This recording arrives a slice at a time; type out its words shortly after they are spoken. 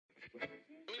I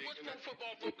mean, what's Pro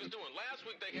Football Focus doing? Last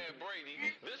week they had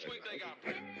Brady. This week they got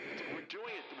Brady. We're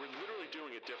literally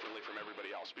doing it differently from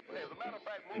everybody else. As a matter of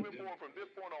fact, moving forward from this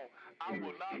point on, I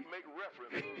will not make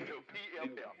reference to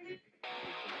PFF.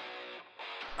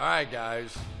 All right,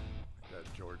 guys. Got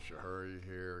George Chahrouri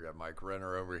here. We got Mike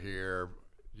Renner over here.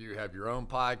 You have your own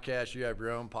podcast. You have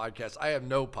your own podcast. I have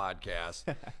no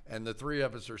podcast. And the three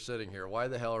of us are sitting here. Why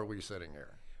the hell are we sitting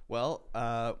here? Well,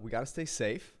 we got to stay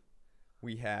safe.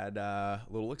 We had a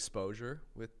little exposure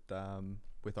with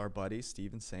our buddies,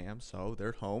 Steve and Sam. So they're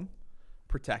at home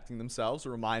protecting themselves.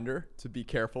 A reminder to be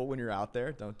careful when you're out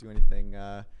there. Don't do anything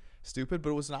stupid.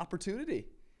 But it was an opportunity.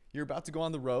 You're about to go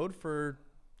on the road for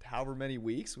however many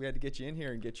weeks. We had to get you in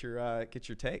here and get your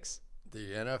takes.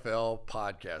 The NFL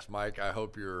podcast. Mike, I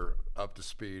hope you're up to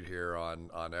speed here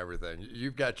on everything.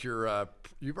 You've got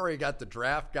you've already got the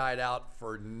draft guide out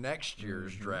for next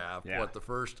year's draft. Yeah. What, the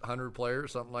first 100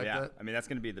 players, something like that? I mean, that's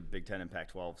going to be the Big Ten and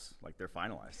Pac-12s. Like, they're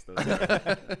finalized.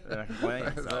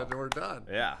 We're done.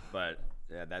 Yeah, but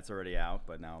yeah, that's already out.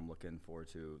 But now I'm looking forward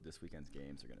to this weekend's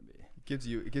games are going to be.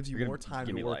 It gives you more time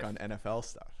to work on NFL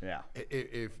stuff. Yeah.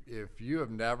 If you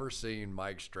have never seen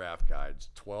Mike's draft guides,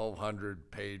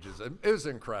 1,200 pages, it was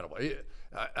incredible.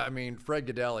 I mean, Fred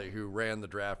Godelli, who ran the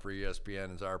draft for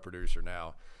ESPN, is our producer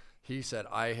now. He said,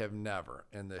 I have never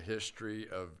in the history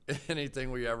of anything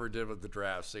we ever did with the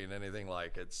draft seen anything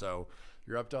like it. So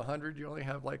you're up to 100. You only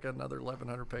have like another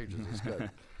 1,100 pages. It's good.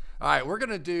 All right, we're going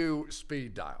to do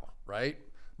speed dial, right?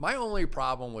 My only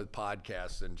problem with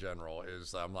podcasts in general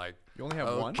is I'm like, you only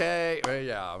have one? Okay,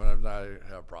 yeah, I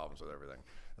have problems with everything.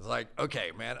 It's like,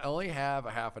 okay, man, I only have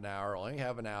a half an hour, only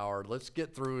have an hour. Let's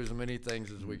get through as many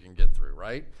things as we can get through,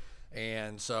 right?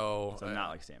 And so not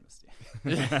like Sam and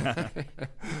Steve.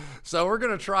 So we're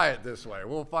going to try it this way.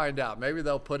 We'll find out. Maybe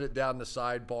they'll put it down the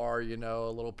sidebar,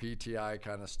 a little PTI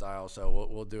kind of style. So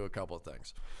we'll do a couple of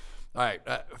things. All right,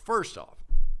 first off,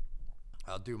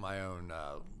 I'll do my own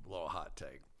little hot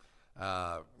take.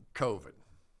 COVID,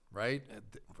 right?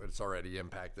 It's already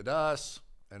impacted us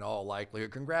in all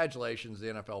likelihood. Congratulations, the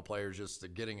NFL players, just to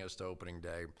getting us to opening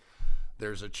day.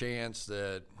 There's a chance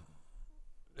that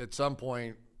at some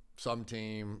point some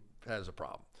team has a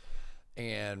problem.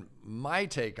 And my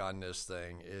take on this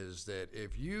thing is that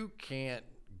if you can't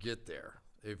get there,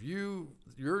 if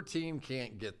your team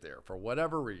can't get there for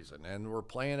whatever reason, and we're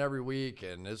playing every week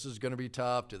and this is going to be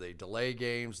tough, do they delay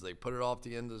games? Do they put it off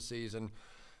the end of the season?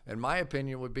 And my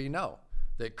opinion would be no,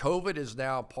 that COVID is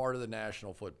now part of the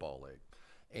National Football League.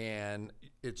 And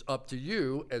it's up to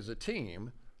you as a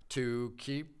team to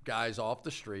keep guys off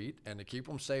the street and to keep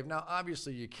them safe. Now,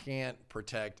 obviously, you can't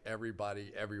protect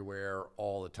everybody everywhere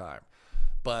all the time.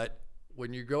 But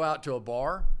when you go out to a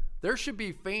bar, there should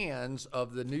be fans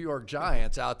of the New York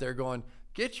Giants out there going,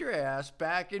 get your ass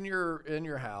back in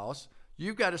your house.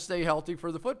 You've got to stay healthy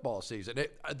for the football season.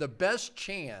 The best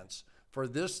chance for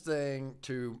this thing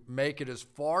to make it as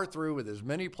far through with as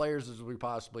many players as we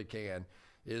possibly can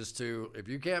is to, if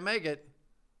you can't make it,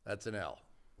 that's an L.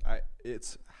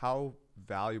 It's how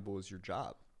valuable is your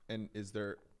job? And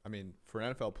for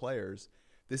NFL players,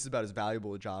 this is about as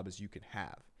valuable a job as you can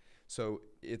have. So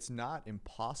it's not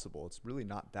impossible. It's really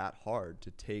not that hard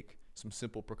to take some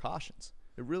simple precautions.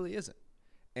 It really isn't.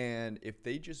 And if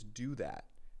they just do that,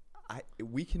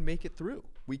 we can make it through.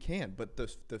 We can. But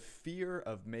the fear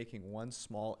of making one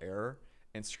small error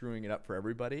and screwing it up for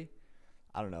everybody,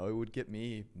 I don't know. It would get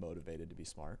me motivated to be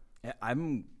smart.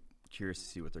 I'm curious to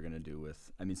see what they're going to do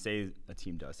with, say a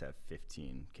team does have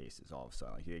 15 cases all of a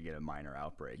sudden, like they get a minor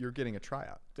outbreak. You're getting a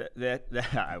tryout.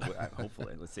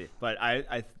 Hopefully, let's see. But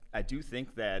I do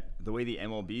think that the way the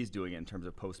MLB is doing it in terms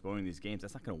of postponing these games,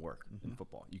 that's not going to work in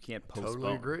football. You can't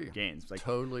postpone games.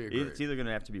 Totally agree. It's either going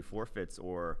to have to be forfeits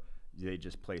or they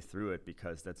just play through it,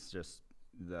 because that's just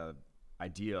the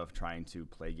idea of trying to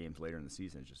play games later in the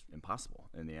season is just impossible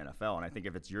in the NFL. And I think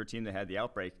if it's your team that had the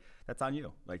outbreak, that's on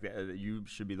you. You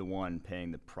should be the one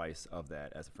paying the price of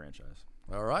that as a franchise.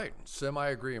 All right,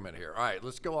 semi-agreement here. All right,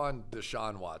 let's go on.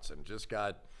 Deshaun Watson just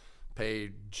got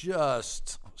paid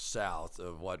just south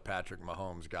of what Patrick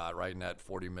Mahomes got, right in that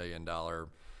 $40 million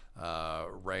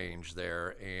range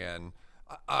there. And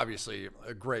obviously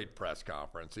a great press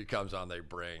conference. He comes on, they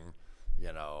bring,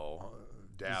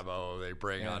 Dabo, they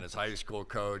bring on his high school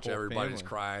coach. Everybody's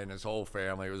crying, his whole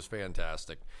family. It was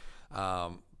fantastic.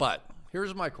 But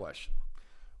here's my question.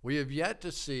 We have yet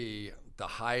to see the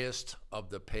highest of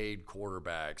the paid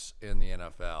quarterbacks in the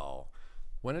NFL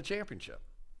win a championship.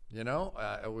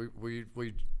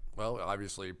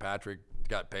 Obviously Patrick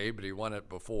got paid, but he won it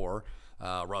before.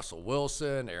 Russell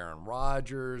Wilson, Aaron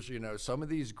Rodgers, some of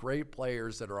these great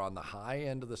players that are on the high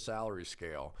end of the salary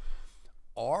scale.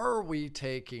 are we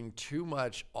taking too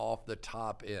much off the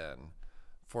top end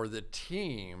for the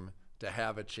team to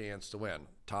have a chance to win?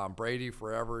 Tom Brady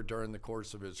forever during the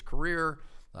course of his career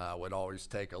would always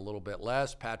take a little bit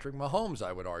less. Patrick Mahomes,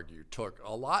 I would argue, took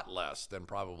a lot less than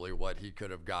probably what he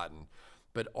could have gotten.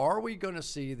 But are we going to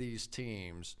see these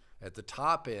teams at the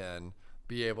top end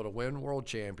be able to win world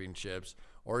championships,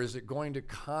 or is it going to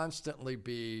constantly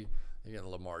be,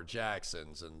 Lamar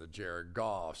Jacksons and the Jared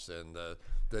Goffs and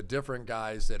the different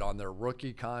guys that on their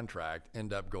rookie contract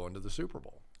end up going to the Super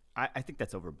Bowl? I think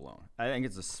that's overblown. I think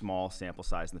it's a small sample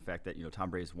size in the fact that, Tom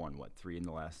Brady's won, 3 in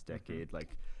the last decade? Mm-hmm.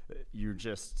 Like, you're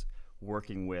just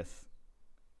working with,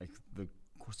 like, the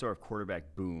sort of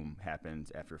quarterback boom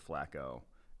happened after Flacco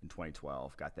in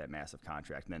 2012, got that massive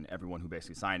contract, and then everyone who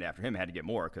basically signed after him had to get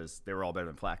more because they were all better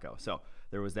than Flacco. So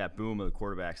there was that boom of the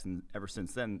quarterbacks, and ever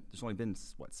since then, there's only been,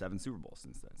 7 Super Bowls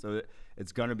since then. So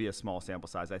it's going to be a small sample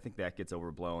size. I think that gets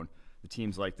overblown. The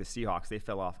teams like the Seahawks, they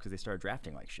fell off because they started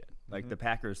drafting like shit. Like the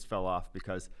Packers fell off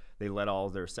because they let all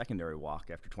their secondary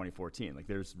walk after 2014. Like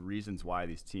there's reasons why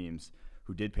these teams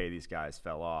who did pay these guys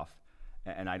fell off,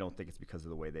 and I don't think it's because of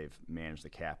the way they've managed the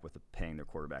cap with paying their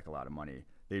quarterback a lot of money.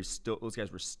 Those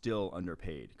guys were still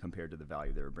underpaid compared to the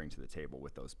value they were bringing to the table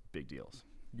with those big deals.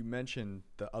 You mentioned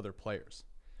the other players.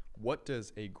 What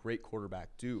does a great quarterback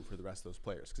do for the rest of those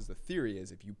players? Because the theory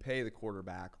is if you pay the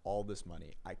quarterback all this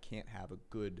money, I can't have a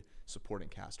good supporting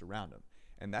cast around him.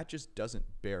 And that just doesn't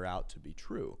bear out to be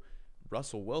true.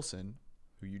 Russell Wilson,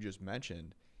 who you just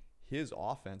mentioned, his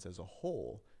offense as a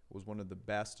whole was one of the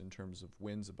best in terms of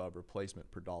wins above replacement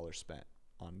per dollar spent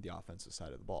on the offensive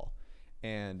side of the ball.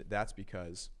 And that's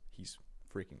because he's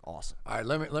freaking awesome. All right,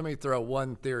 let me throw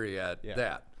one theory at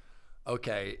that.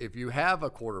 Okay, if you have a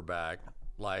quarterback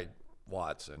like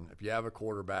Watson, if you have a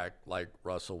quarterback like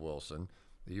Russell Wilson,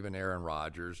 even Aaron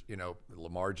Rodgers,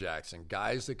 Lamar Jackson,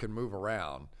 guys that can move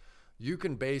around, you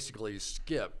can basically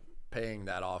skip paying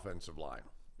that offensive line,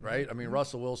 right? I mean,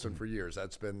 Russell Wilson for years,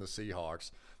 that's been the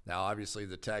Seahawks. Now, obviously,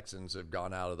 the Texans have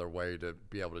gone out of their way to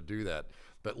be able to do that.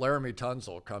 But Laramie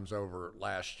Tunsil comes over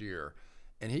last year,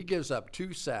 and he gives up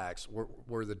 2 sacks,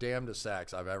 were the damnedest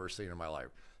sacks I've ever seen in my life.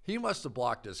 He must have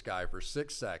blocked this guy for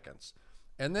 6 seconds.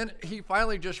 And then he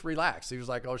finally just relaxed. He was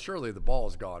like, oh, surely the ball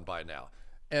is gone by now.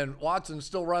 And Watson's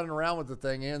still running around with the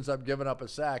thing. He ends up giving up a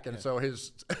sack, and so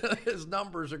his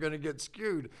numbers are going to get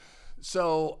skewed.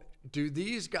 So do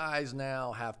these guys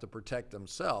now have to protect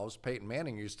themselves? Peyton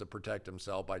Manning used to protect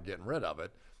himself by getting rid of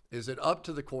it. Is it up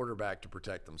to the quarterback to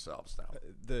protect themselves now?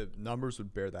 The numbers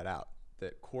would bear that out,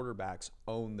 that quarterbacks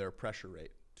own their pressure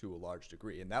rate to a large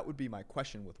degree. And that would be my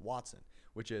question with Watson,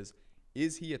 which is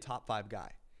he a top 5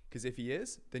 guy? Because if he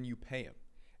is, then you pay him.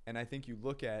 And I think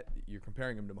you're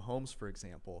comparing him to Mahomes, for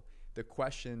example. The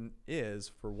question is,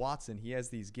 for Watson, he has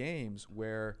these games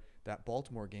where that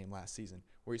Baltimore game last season,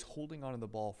 where he's holding onto the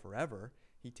ball forever,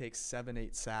 he takes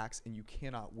 7-8 sacks, and you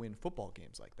cannot win football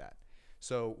games like that.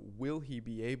 So will he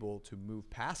be able to move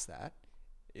past that?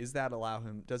 Does that allow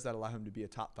him to be a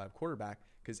top 5 quarterback?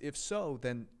 Because if so,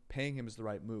 then paying him is the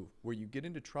right move. Where you get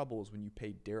into trouble is when you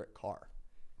pay Derek Carr.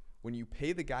 When you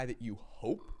pay the guy that you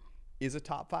hope is a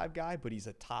top 5 guy, but he's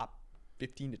a top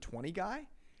 15 to 20 guy,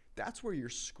 that's where you're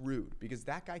screwed, because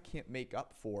that guy can't make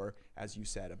up for, as you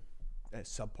said, a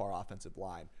subpar offensive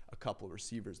line, a couple of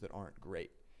receivers that aren't great.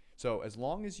 So as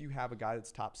long as you have a guy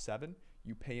that's top 7,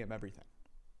 you pay him everything.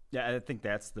 Yeah, I think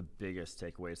that's the biggest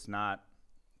takeaway. It's not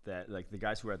that, like, the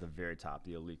guys who are at the very top,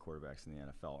 the elite quarterbacks in the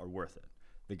NFL, are worth it.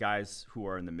 The guys who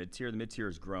are in the mid-tier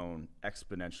has grown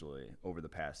exponentially over the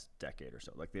past decade or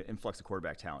so. Like, the influx of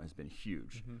quarterback talent has been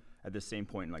huge. At the same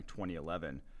point in, like,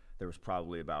 2011, there was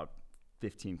probably about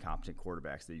 15 competent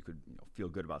quarterbacks that you could feel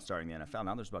good about starting the NFL.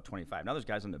 Now there's about 25. Now there's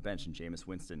guys on the bench, and Jameis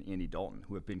Winston, Andy Dalton,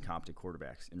 who have been competent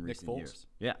quarterbacks in recent years.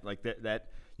 Yeah, like that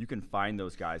you can find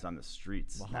those guys on the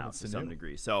streets now to some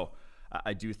degree. So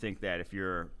I do think that if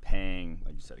you're paying,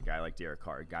 like you said, a guy like Derek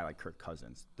Carr, a guy like Kirk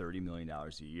Cousins, $30 million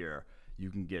a year,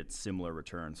 you can get similar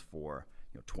returns for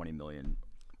 $20 million.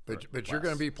 But you're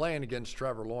going to be playing against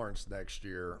Trevor Lawrence next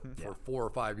year for 4 or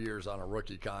 5 years on a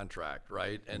rookie contract,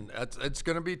 right? And it's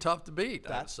going to be tough to beat.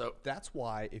 That's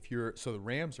why the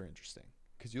Rams are interesting,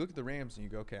 because you look at the Rams and you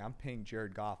go, okay, I'm paying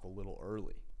Jared Goff a little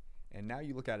early, and now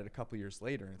you look at it a couple years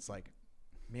later and it's like,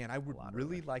 man, I would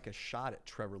really like a shot at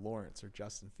Trevor Lawrence or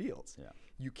Justin Fields. Yeah.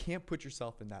 You can't put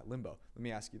yourself in that limbo. Let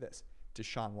me ask you this: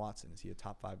 Deshaun Watson, is he a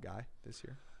top 5 guy this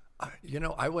year?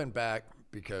 I went back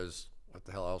because what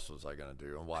the hell else was I going to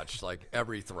do and watch like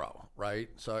every throw, right?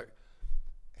 So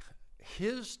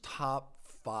his top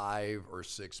 5 or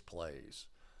 6 plays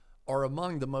are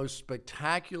among the most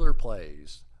spectacular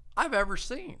plays I've ever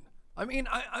seen. I mean,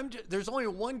 there's only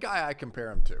one guy I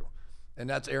compare him to, and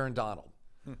that's Aaron Donald.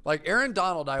 Like Aaron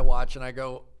Donald, I watch and I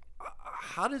go,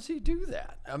 how does he do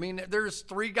that? I mean, there's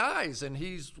 3 guys, and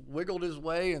he's wiggled his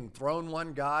way and thrown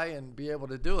one guy and be able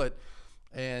to do it.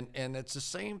 And it's the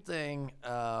same thing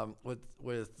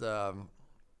with Deshaun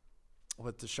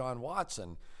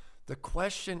Watson. The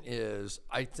question is,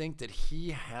 I think that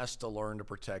he has to learn to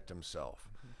protect himself.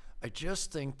 I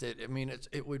just think that, I mean,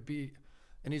 it would be,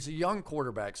 and he's a young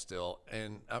quarterback still,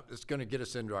 and it's going to get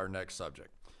us into our next subject.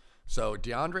 So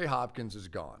DeAndre Hopkins is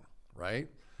gone, right?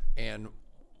 And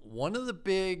one of the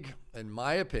big, in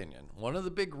my opinion, one of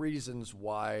the big reasons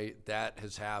why that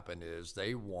has happened is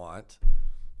they want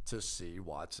to see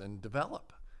Watson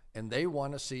develop, and they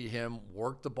want to see him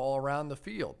work the ball around the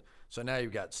field. So now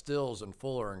you've got Stills and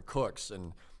Fuller and Cooks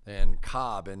and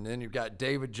Cobb, and then you've got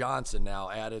David Johnson now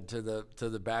added to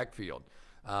the backfield.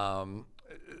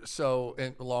 So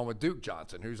along with Duke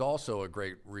Johnson, who's also a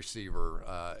great receiver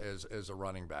as a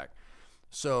running back.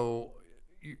 So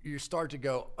you start to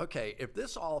go, okay, if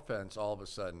this offense all of a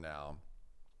sudden now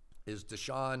is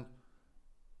Deshaun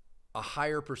a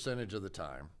higher percentage of the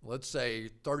time, let's say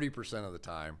 30% of the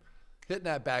time, hitting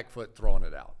that back foot, throwing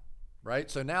it out,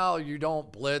 right? So now you don't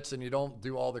blitz and you don't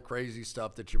do all the crazy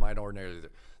stuff that you might ordinarily do.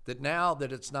 That now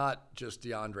that it's not just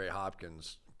DeAndre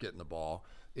Hopkins getting the ball,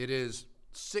 it is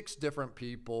 6 different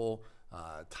people,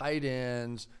 tight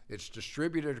ends, it's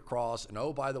distributed across, and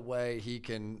oh, by the way, he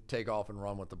can take off and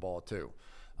run with the ball too.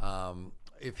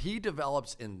 If he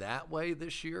develops in that way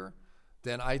this year,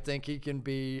 then I think he can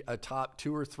be a top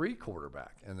 2 or 3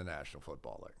 quarterback in the National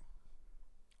Football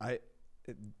League.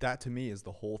 That to me is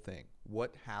the whole thing.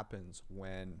 What happens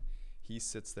when he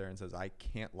sits there and says, I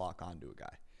can't lock onto a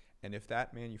guy? And if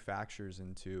that manufactures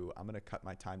into, I'm going to cut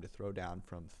my time to throw down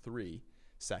from 3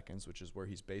 seconds, which is where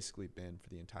he's basically been for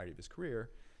the entirety of his career,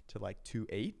 to like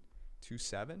 2.8,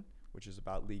 2.7, which is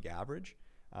about league average,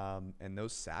 and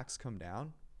those sacks come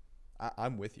down,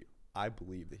 I'm with you. I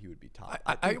believe that he would be top.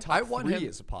 I want 3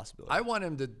 is a possibility. I want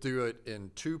him to do it in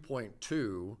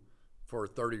 2.2 for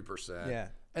 30%. Yeah.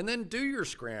 And then do your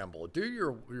scramble, do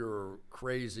your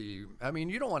crazy. I mean,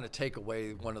 you don't want to take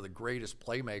away one of the greatest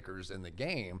playmakers in the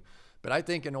game, but I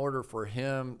think in order for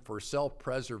him, for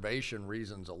self-preservation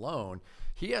reasons alone,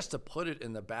 he has to put it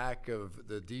in the back of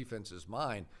the defense's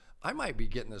mind. I might be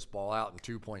getting this ball out in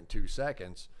 2.2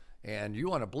 seconds, and you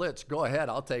want to blitz, go ahead.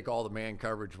 I'll take all the man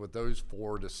coverage with those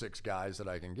 4 to 6 guys that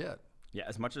I can get. Yeah,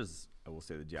 as much as I will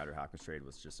say the DeAndre Hopkins trade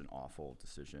was just an awful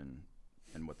decision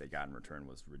and what they got in return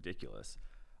was ridiculous,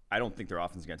 I don't think their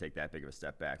offense is going to take that big of a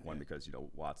step back. One, because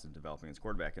Watson developing his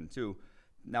quarterback, and 2,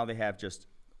 now they have just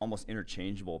almost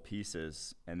interchangeable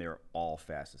pieces, and they're all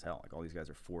fast as hell. Like all these guys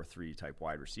are 4.3 type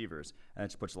wide receivers, and that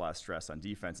just puts a lot of stress on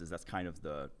defenses. That's kind of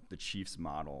the Chiefs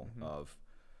model of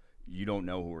you don't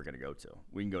know who we're going to go to.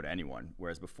 We can go to anyone,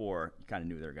 whereas before you kind of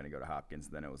knew they were going to go to Hopkins.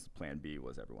 Then it was plan B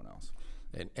was everyone else.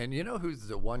 And you know who's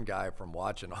the one guy from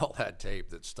watching all that tape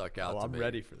that stuck out to me? I'm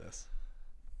ready for this.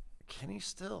 Kenny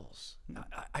Stills.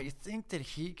 I think that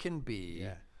he can be.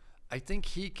 Yeah. I think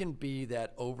he can be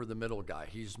that over-the-middle guy.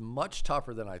 He's much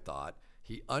tougher than I thought.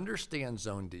 He understands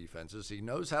zone defenses. He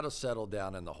knows how to settle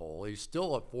down in the hole. He's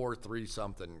still a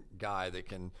 4.3-something guy that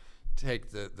can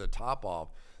take the top off.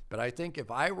 But I think if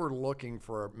I were looking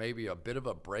for maybe a bit of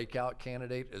a breakout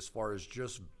candidate as far as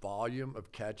just volume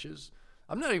of catches,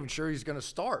 I'm not even sure he's going to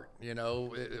start,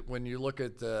 when you look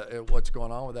at what's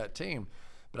going on with that team.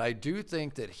 But I do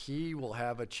think that he will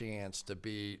have a chance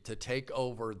to take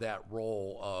over that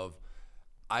role of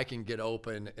I can get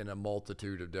open in a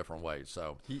multitude of different ways.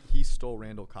 So he stole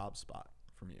Randall Cobb's spot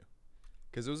from you,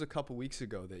 because it was a couple weeks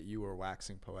ago that you were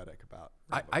waxing poetic about.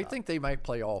 I think they might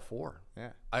play all 4. Yeah,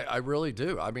 I really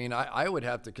do. I mean, I would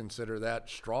have to consider that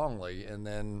strongly, and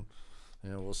then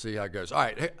we'll see how it goes. All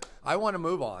right, hey, I want to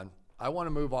move on. I want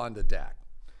to move on to Dak.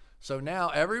 So now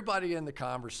everybody in the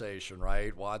conversation,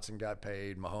 right? Watson got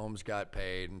paid, Mahomes got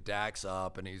paid, and Dak's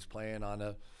up, and he's playing on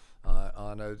a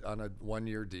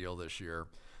 1-year deal this year.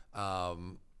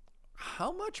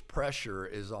 How much pressure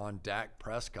is on Dak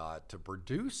Prescott to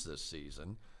produce this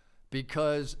season?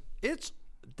 Because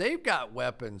they've got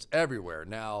weapons everywhere.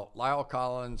 Now, Lyle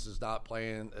Collins is not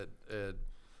playing at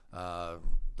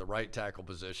the right tackle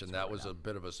position. That was a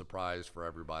bit of a surprise for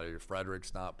everybody.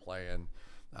 Frederick's not playing.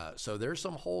 So there's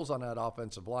some holes on that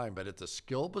offensive line, but at the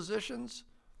skill positions,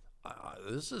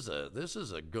 this is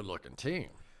a good-looking team.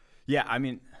 Yeah, I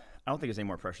mean, I don't think there's any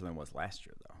more pressure than it was last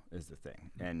year, though, is the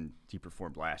thing. And he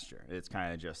performed last year. It's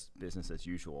kind of just business as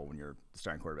usual when you're the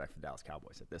starting quarterback for the Dallas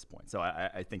Cowboys at this point. So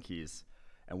I think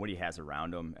and what he has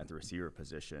around him at the receiver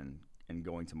position and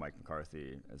going to Mike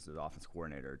McCarthy as the offense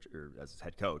coordinator or as his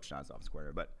head coach, not as offense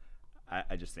coordinator. But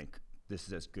I just think this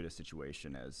is as good a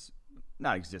situation as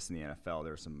not exists in the NFL.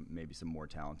 There are maybe some more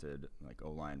talented like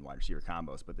O-line wide receiver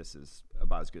combos, but this is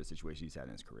about as good a situation he's had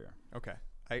in his career. Okay.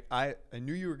 I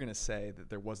knew you were going to say that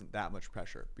there wasn't that much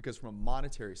pressure because from a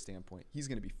monetary standpoint, he's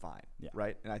going to be fine,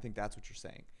 right? And I think that's what you're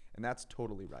saying, and that's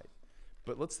totally right.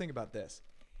 But let's think about this.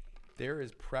 There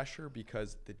is pressure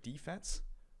because the defense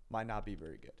might not be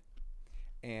very good.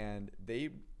 And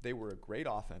they were a great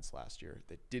offense last year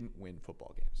that didn't win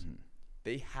football games. Mm-hmm.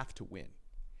 They have to win.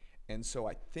 And so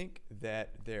I think that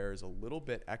there's a little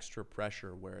bit extra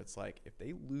pressure where it's like if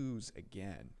they lose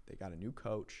again, they got a new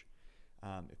coach.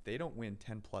 If they don't win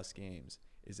 10-plus games,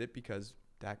 is it because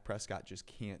Dak Prescott just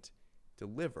can't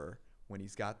deliver when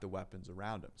he's got the weapons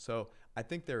around him? So I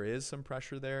think there is some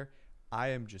pressure there. I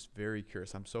am just very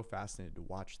curious. I'm so fascinated to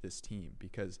watch this team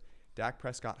because Dak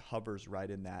Prescott hovers right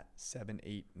in that 7,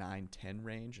 8, 9, 10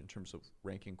 range in terms of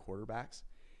ranking quarterbacks.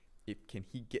 Can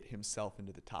he get himself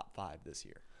into the top 5 this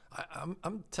year?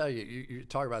 I'm telling you, you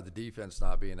talk about the defense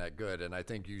not being that good, and I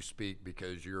think you speak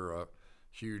because you're a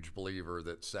huge believer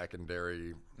that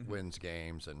secondary wins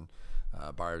games, and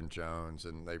Byron Jones,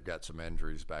 and they've got some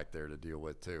injuries back there to deal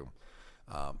with too.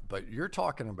 But you're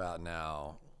talking about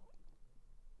now,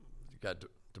 you got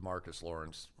DeMarcus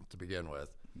Lawrence to begin with,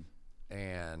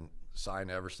 and sign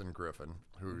Everson Griffin,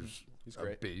 who's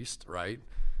a beast, right?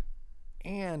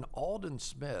 And Aldon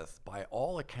Smith, by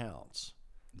all accounts,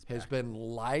 has been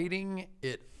lighting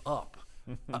it up.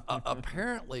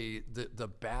 Apparently, the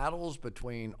battles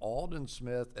between Aldon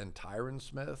Smith and Tyron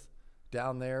Smith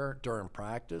down there during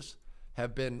practice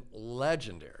have been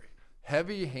legendary.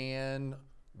 Heavy hand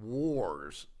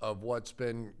wars of what's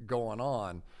been going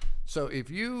on. So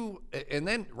and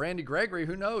then Randy Gregory,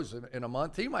 who knows, in a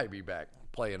month he might be back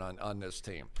playing on this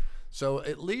team. So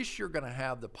at least you're going to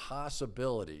have the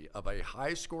possibility of a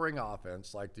high-scoring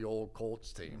offense like the old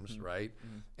Colts teams, right?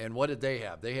 And what did they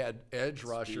have? They had edge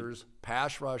rushers,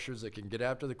 pass rushers that can get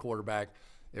after the quarterback.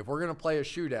 If we're going to play a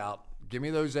shootout, give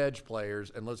me those edge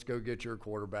players, and let's go get your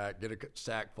quarterback, get a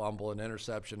sack, fumble, an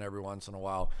interception every once in a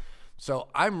while. So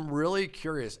I'm really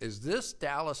curious, is this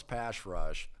Dallas pass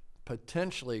rush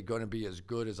potentially going to be as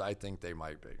good as I think they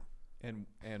might be?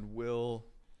 And will,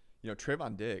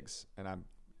 Trayvon Diggs, and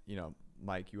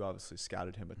Mike, you obviously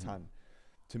scouted him a ton.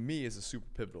 To me, is a super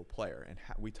pivotal player, and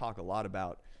we talk a lot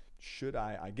about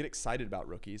I get excited about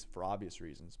rookies for obvious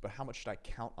reasons, but how much should I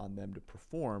count on them to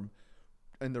perform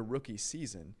in the rookie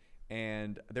season?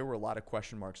 And there were a lot of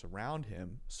question marks around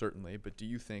him, certainly. But do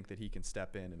you think that he can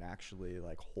step in and actually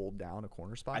hold down a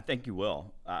corner spot? I think he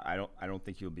will. I don't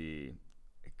think he'll be.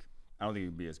 I don't think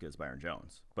he'll be as good as Byron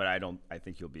Jones, but I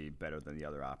think he'll be better than the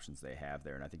other options they have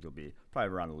there, and I think he'll be probably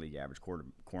around the league average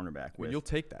cornerback. You'll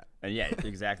take that. And yeah,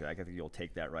 exactly. I think you'll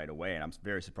take that right away, and I'm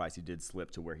very surprised he did slip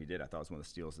to where he did. I thought it was one of the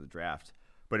steals of the draft,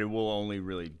 but it will only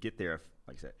really get there if,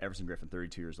 like I said, Everson Griffin,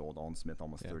 32 years old, Aldon Smith,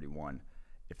 almost 31.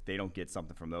 If they don't get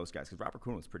something from those guys, because Robert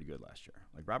Quinn was pretty good last year.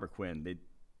 Like Robert Quinn,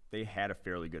 they had a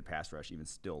fairly good pass rush even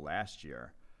still last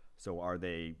year. So are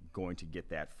they going to get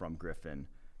that from Griffin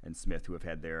and Smith, who have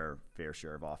had their fair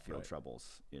share of off-field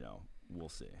troubles? We'll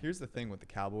see. Here's the thing with the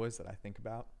Cowboys that I think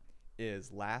about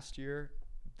is last year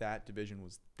that division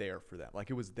was there for them. Like,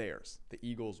 it was theirs. The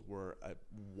Eagles were a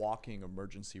walking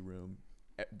emergency room.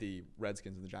 The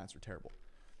Redskins and the Giants were terrible.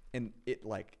 And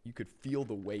you could feel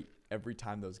the weight every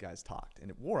time those guys talked, and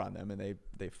it wore on them, and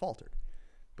they faltered.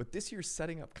 But this year's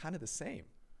setting up kind of the same.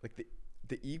 Like,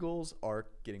 the Eagles are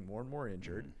getting more and more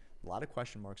injured. A lot of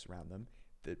question marks around them.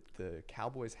 The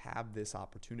Cowboys have this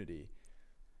opportunity.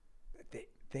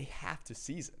 They have to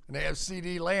seize it. And they have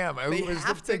C.D. Lamb, who is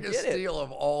the biggest steal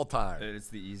of all time. It's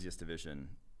the easiest division,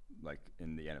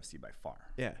 in the NFC by far.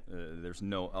 Yeah. There's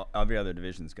no every other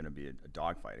division is going to be a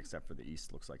dogfight, except for the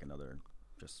East. Looks like another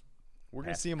just. We're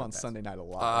going to see him on Sunday night a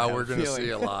lot. We're going to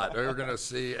see a lot. We're going to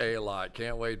see a lot.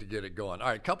 Can't wait to get it going. All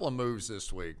right, a couple of moves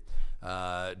this week.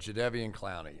 JADAVEON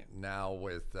CLOWNEY now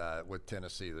with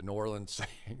Tennessee. The New Orleans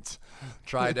Saints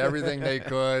tried everything they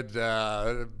could,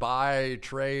 buy,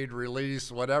 trade, release,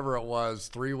 whatever it was,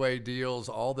 three-way deals,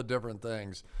 all the different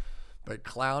things. But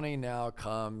CLOWNEY now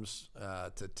comes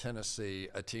to Tennessee,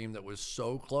 a team that was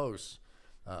so close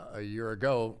a year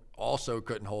ago, also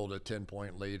couldn't hold a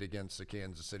 10-point lead against the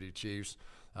Kansas City Chiefs.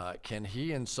 Can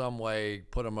he in some way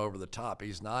put him over the top?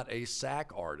 He's not a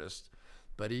sack artist,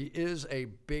 but he is a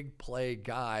big play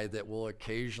guy that will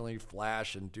occasionally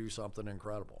flash and do something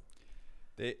incredible.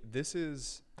 This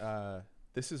is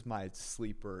my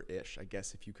sleeper-ish, I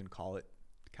guess, if you can call it,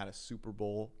 kind of Super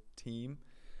Bowl team.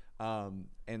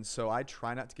 And so I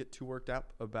try not to get too worked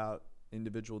up about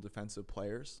individual defensive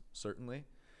players, certainly.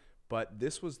 But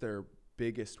this was their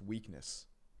biggest weakness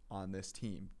on this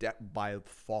team by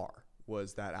far,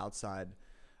 was that outside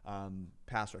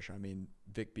pass rusher. I mean,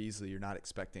 Vic Beasley, you're not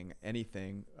expecting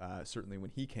anything, certainly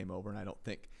when he came over, and I don't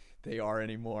think they are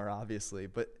anymore, obviously.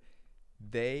 But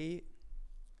they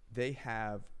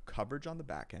have coverage on the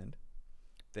back end.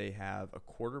 They have a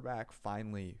quarterback,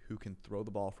 finally, who can throw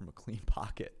the ball from a clean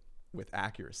pocket with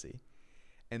accuracy.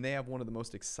 And they have one of the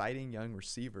most exciting young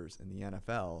receivers in the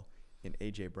NFL in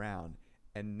A.J. Brown.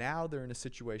 And now they're in a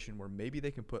situation where maybe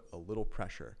they can put a little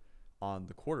pressure on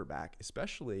the quarterback,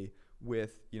 especially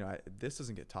with, this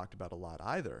doesn't get talked about a lot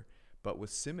either, but with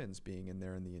Simmons being in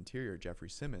there in the interior, Jeffrey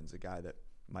Simmons, a guy that,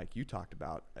 Mike, you talked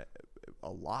about a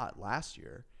lot last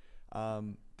year.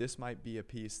 This might be a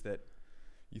piece that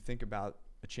you think about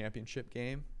a championship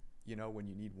game, when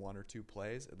you need one or two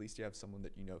plays, at least you have someone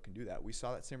that can do that. We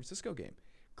saw that San Francisco game.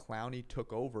 Clowney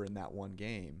took over in that one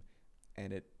game,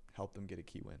 and it helped them get a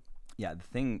key win. Yeah, the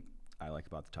thing I like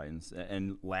about the Titans,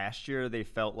 and last year they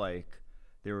felt like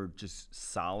they were just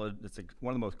solid. It's like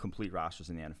one of the most complete rosters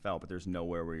in the NFL, but there's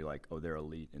nowhere where you're like, oh, they're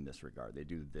elite in this regard. They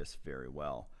do this very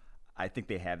well. I think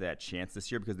they have that chance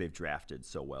this year because they've drafted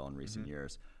so well in recent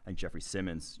years. I think Jeffrey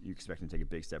Simmons, you expect him to take a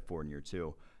big step forward in year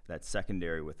 2. That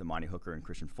secondary with Amani Hooker and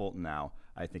Christian Fulton now,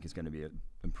 I think is going to be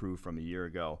improved from a year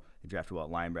ago. They drafted well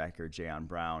linebacker Jayon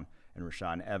Brown and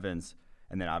Rashaan Evans,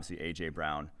 and then obviously A.J.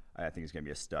 Brown. I think is going to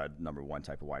be a stud number 1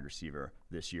 type of wide receiver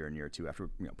this year in year 2 after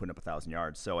putting up 1,000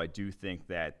 yards. So I do think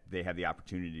that they have the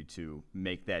opportunity to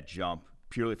make that jump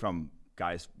purely from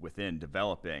guys within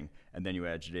developing, and then you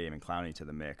add JADAVEON and Clowney to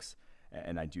the mix.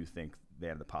 And I do think they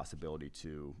have the possibility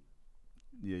to.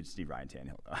 You just need Ryan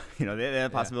Tannehill. They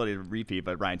have the possibility to repeat,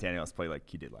 but Ryan Tannehill has played like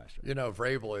he did last year.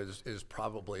 Vrabel is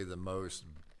probably the most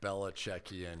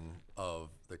Belichickian of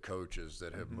the coaches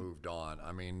that have moved on.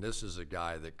 I mean, this is a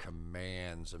guy that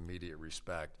commands immediate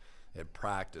respect at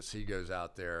practice. He goes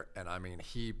out there, and I mean,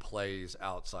 he plays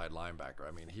outside linebacker.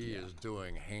 I mean, he is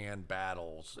doing hand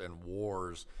battles and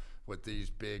wars with these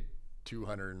big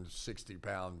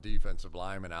 260-pound defensive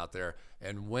linemen out there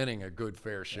and winning a good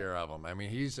fair share of them. I mean,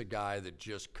 he's a guy that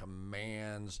just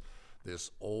commands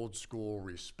this old school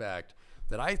respect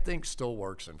that I think still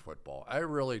works in football. I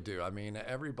really do. I mean,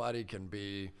 everybody can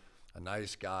be a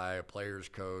nice guy, a player's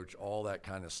coach, all that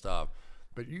kind of stuff.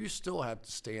 But you still have to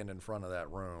stand in front of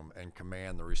that room and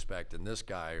command the respect. And this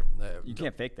guy, you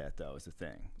can't fake that, though. Is the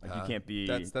thing. Like you can't be.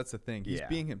 That's the thing. He's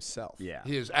being himself. Yeah,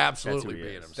 he is absolutely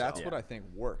being himself. That's what I think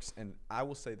works. And I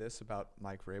will say this about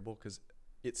Mike Vrabel, because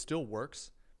it still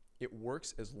works. It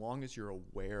works as long as you're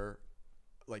aware,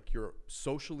 like you're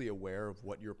socially aware of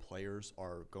what your players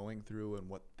are going through and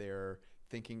what they're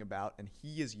thinking about. And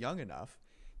he is young enough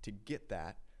to get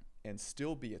that and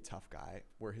still be a tough guy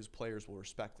where his players will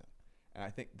respect him. And I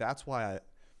think that's why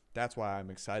I'm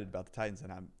excited about the Titans,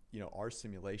 and our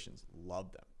simulations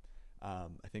love them.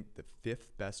 I think the 5th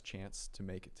best chance to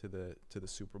make it to the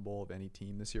Super Bowl of any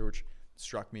team this year, which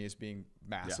struck me as being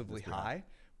massively high,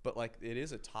 but like it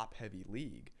is a top-heavy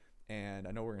league. And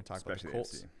I know we're going to talk about the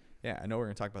Colts. Yeah, I know we're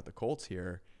going to talk about the Colts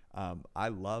here. I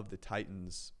love the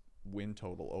Titans' win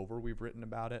total over. We've written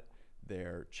about it.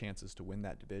 Their chances to win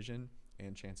that division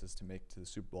and chances to make to the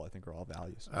Super Bowl, I think, are all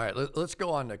values. All right, let's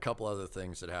go on to a couple other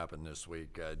things that happened this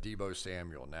week. DEEBO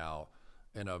Samuel now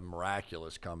in a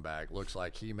miraculous comeback. Looks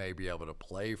like he may be able to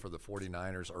play for the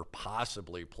 49ers or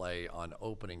possibly play on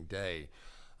opening day.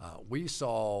 We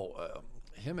saw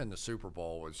him in the Super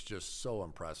Bowl was just so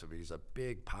impressive. He's a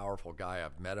big, powerful guy.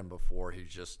 I've met him before. He's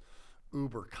just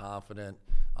uber confident.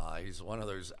 He's one of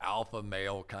those alpha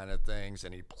male kind of things,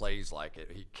 and he plays like it.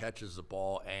 He catches the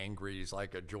ball angry. He's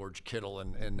like a George Kittle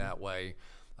in that way.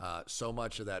 So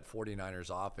much of that 49ers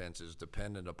offense is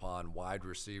dependent upon wide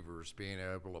receivers being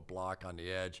able to block on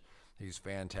the edge. He's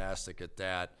fantastic at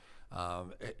that.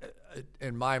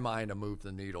 In my mind, a move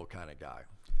the needle kind of guy.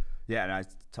 Yeah, and I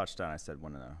said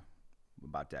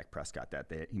about Dak Prescott that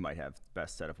he might have the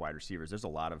best set of wide receivers. There's a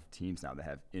lot of teams now that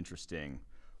have interesting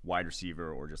wide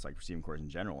receiver or just like receiving cores in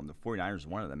general, and the 49ers is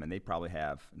one of them, and they probably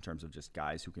have, in terms of just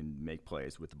guys who can make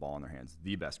plays with the ball in their hands,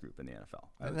 the best group in the NFL.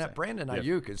 And that Brandon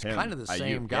Ayuk is kind of the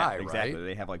same guy, right? Exactly.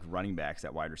 They have like running backs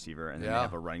at wide receiver, and then they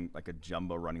have a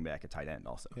jumbo running back at tight end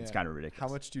also. Yeah. It's kind of ridiculous.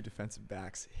 How much do defensive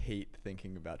backs hate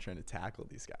thinking about trying to tackle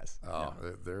these guys? Oh,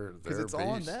 they're because it's beasts.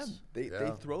 all on them. They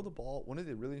throw the ball. One of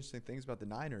the really interesting things about the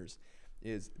Niners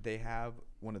is they have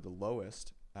one of the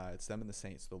lowest, it's them and the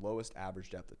Saints, the lowest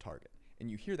average depth of target. And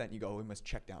you hear that and you go, oh, he must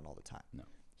check down all the time. No.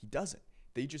 He doesn't.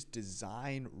 They just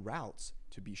design routes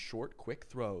to be short, quick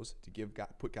throws to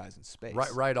put guys in space.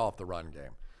 Right off the run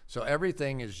game. So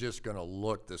everything is just going to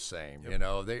look the same. You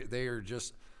know, they are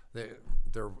just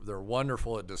they're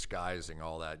wonderful at disguising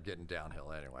all that, getting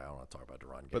downhill. Anyway, I don't want to talk about the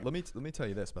run game. But let me tell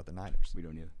you this about the Niners. We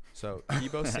don't either. So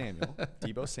DEEBO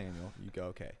Samuel, you go,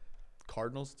 okay.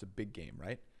 Cardinals, it's a big game,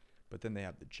 right? But then they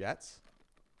have the Jets,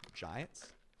 the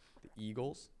Giants, the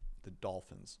Eagles, the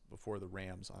Dolphins before the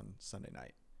Rams on Sunday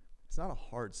night. It's not a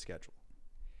hard schedule.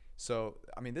 So,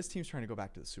 I mean, this team's trying to go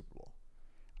back to the Super Bowl.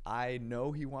 I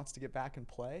know he wants to get back and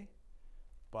play,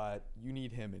 but you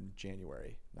need him in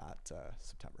January, not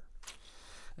September.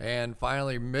 And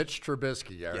finally, Mitch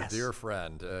Trubisky, our dear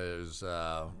friend, is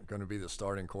going to be the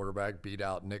starting quarterback, beat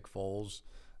out Nick Foles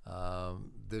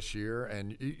this year.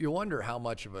 And you wonder how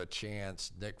much of a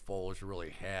chance Nick Foles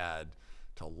really had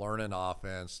to learn an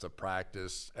offense, to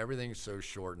practice. Everything's so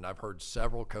short. And I've heard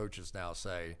several coaches now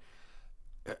say,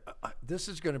 this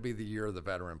is going to be the year of the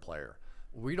veteran player.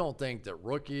 We don't think that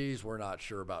rookies, we're not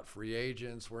sure about free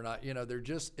agents. We're not, there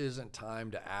just isn't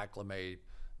time to acclimate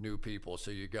new people.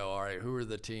 So you go, all right, who are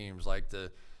the teams like the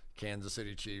Kansas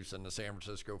City Chiefs and the San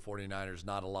Francisco 49ers?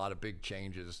 Not a lot of big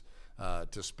changes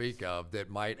to speak of that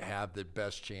might have the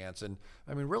best chance. And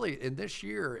I mean, really, in this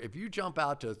year, if you jump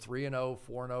out to a 3-0,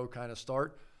 4-0 kind of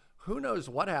start, who knows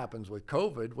what happens with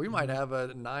COVID? We might have a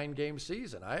 9-game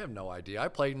season. I have no idea. I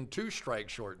played in 2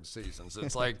 strike-shortened seasons.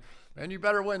 It's like, man, you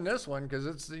better win this one because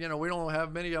it's, we don't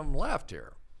have many of them left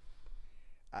here.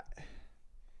 I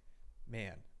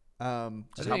didn't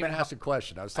even ask a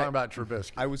question. I was talking about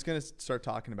Trubisky. I was going to start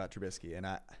talking about Trubisky, and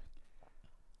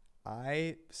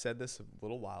I said this a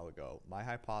little while ago. My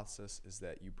hypothesis is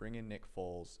that you bring in Nick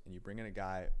Foles and you bring in a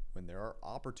guy when there are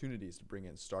opportunities to bring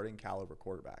in starting caliber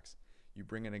quarterbacks. You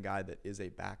bring in a guy that is a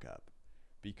backup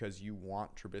because you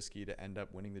want Trubisky to end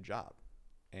up winning the job.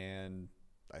 And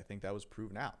I think that was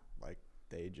proven out. Like,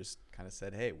 they just kind of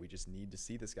said, hey, we just need to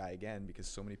see this guy again because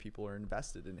so many people are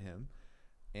invested in him.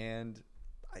 And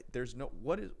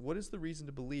what is the reason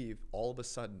to believe all of a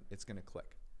sudden it's going to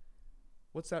click?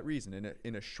 What's that reason?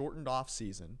 In a shortened off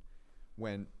season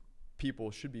when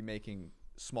people should be making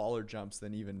smaller jumps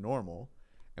than even normal,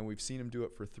 and we've seen him do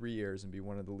it for 3 years and be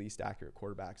one of the least accurate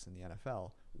quarterbacks in the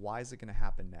NFL, why is it going to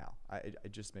happen now?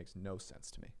 It just makes no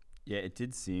sense to me. Yeah, it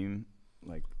did seem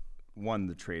like,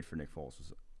 the trade for Nick Foles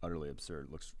was utterly absurd.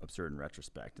 Looks absurd in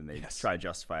retrospect, and they try to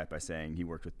justify it by saying he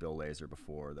worked with Bill Lazor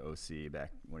before, the OC,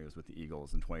 back when he was with the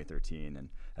Eagles in 2013, and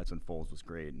that's when Foles was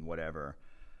great and whatever,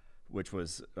 which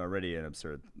was already an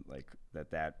absurd, like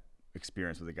that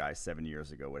experience with a guy 7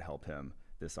 years ago would help him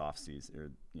this offseason,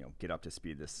 or get up to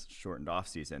speed this shortened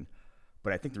offseason.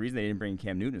 But I think the reason they didn't bring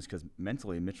Cam Newton is because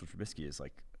mentally Mitchell Trubisky is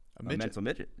like a mental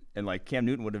midget, and like Cam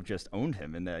Newton would have just owned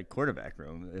him in that quarterback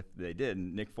room if they did.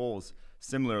 And Nick Foles,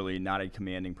 similarly, not a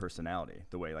commanding personality.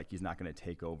 The way, like, he's not going to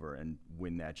take over and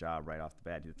win that job right off the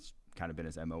bat. It's kind of been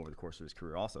his MO over the course of his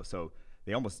career also. So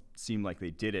they almost seemed like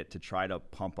they did it to try to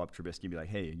pump up Trubisky and be like,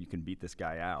 hey, you can beat this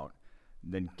guy out,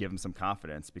 then give him some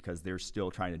confidence, because they're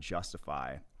still trying to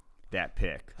justify that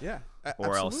pick. Yeah,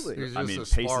 or absolutely. Else, I mean,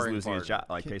 Pace is losing his job.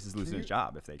 Like, Pace is losing his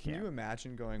job if they can't. Can you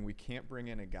imagine going, we can't bring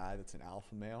in a guy that's an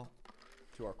alpha male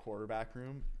to our quarterback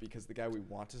room because the guy we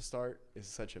want to start is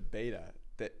such a beta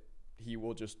that he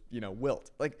will just,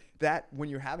 wilt. Like that, when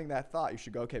you're having that thought, you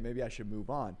should go, okay, maybe I should move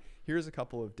on. Here's a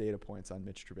couple of data points on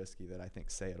Mitch Trubisky that I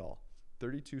think say it all.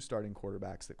 32 starting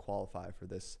quarterbacks that qualify for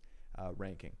this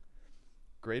ranking.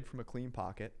 Grade from a clean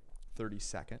pocket,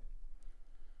 32nd.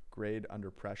 Grade under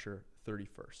pressure,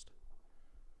 31st.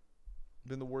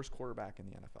 Been the worst quarterback in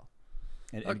the NFL.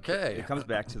 And it comes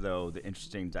back to, though, the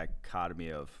interesting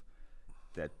dichotomy of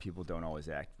that people don't always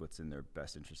act what's in their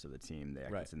best interest of the team. They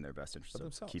act what's in their best interest of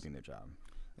themselves, keeping their job.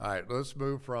 All right, let's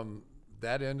move from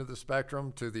that end of the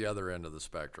spectrum to the other end of the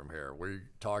spectrum here. We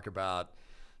talk about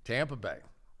Tampa Bay.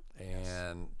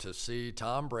 And to see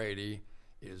Tom Brady,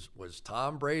 was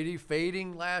Tom Brady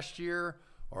fading last year,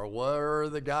 or were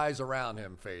the guys around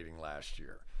him fading last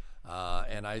year?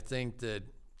 And I think that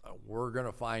we're going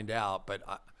to find out, but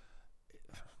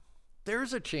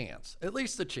there's a chance, at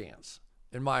least a chance,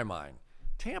 in my mind.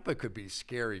 Tampa could be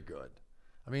scary good.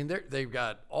 I mean, they've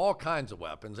got all kinds of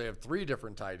weapons. They have 3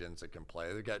 different tight ends that can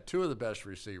play. They've got 2 of the best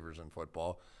receivers in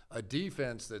football, a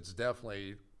defense that's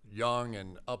definitely young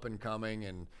and up and coming,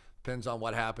 and depends on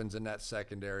what happens in that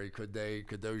secondary. Could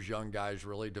those young guys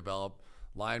really develop?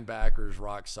 Linebackers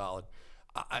rock solid.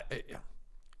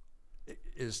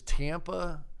 Is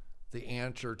Tampa the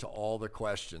answer to all the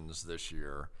questions this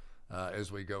year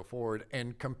as we go forward?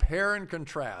 And compare and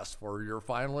contrast for your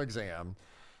final exam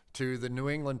to the New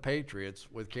England Patriots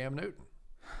with Cam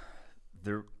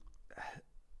Newton.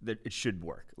 It should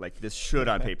work. Like, this should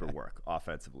on paper work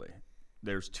offensively.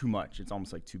 there's too much. It's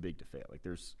almost like too big to fail. Like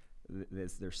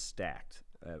they're stacked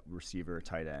receiver,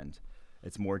 tight end.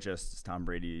 It's more just is Tom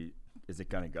Brady, is it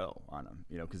going to go on him?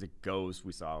 You know, because it goes,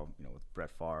 we saw, you know, with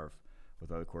Brett Favre,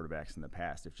 with other quarterbacks in the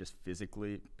past. If just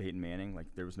physically, Peyton Manning, like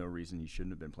there was no reason he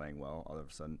shouldn't have been playing well all of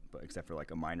a sudden, but except for like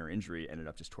a minor injury, ended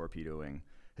up just torpedoing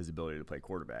his ability to play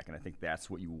quarterback. And I think that's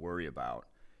what you worry about.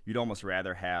 You'd almost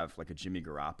rather have like a Jimmy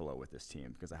Garoppolo with this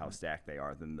team because of how stacked they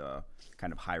are than the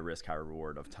kind of high risk, high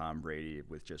reward of Tom Brady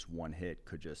with just one hit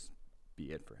could just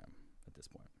be it for him at this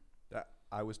point.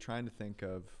 I was trying to think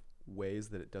of ways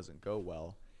that it doesn't go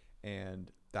well,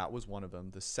 and that was one of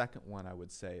them. The second one I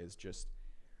would say is just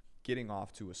getting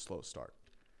off to a slow start.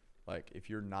 Like if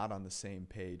you're not on the same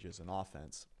page as an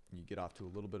offense and you get off to a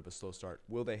little bit of a slow start,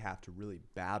 will they have to really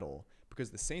battle? Because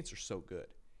the Saints are so good.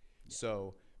 Yeah.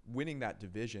 So winning that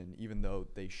division, even though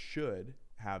they should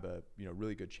have a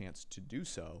really good chance to do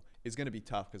so, is going to be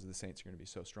tough because the Saints are going to be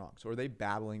so strong. So are they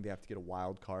battling? They have to get a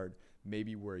wild card.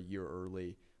 Maybe we're a year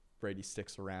early. Brady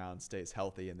sticks around, stays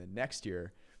healthy, and then next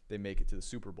year they make it to the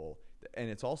Super Bowl. And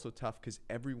it's also tough because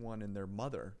everyone and their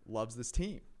mother loves this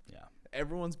team. Yeah.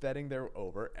 Everyone's betting they're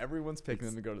over. Everyone's picking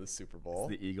them to go to the Super Bowl.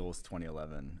 It's the Eagles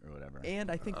 2011 or whatever.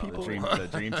 And I think people the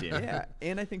dream team. Yeah,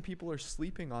 and I think people are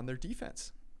sleeping on their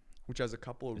defense, which has a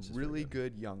couple of really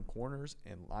good young corners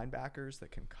and linebackers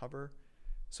that can cover.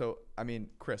 So, I mean,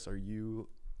 Chris, are you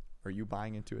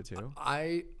buying into it too?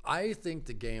 I think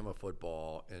the game of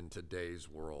football in today's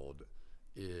world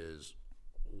is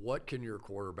what can your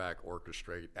quarterback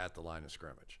orchestrate at the line of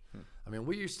scrimmage? I mean,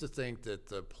 we used to think that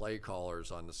the play callers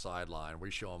on the sideline,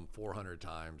 we show them 400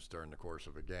 times during the course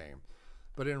of a game.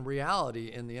 But in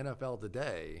reality, in the NFL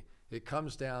today, it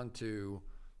comes down to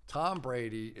Tom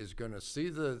Brady is going to see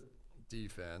the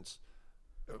defense.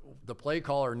 The play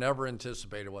caller never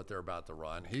anticipated what they're about to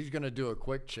run. He's going to do a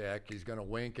quick check. He's going to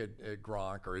wink at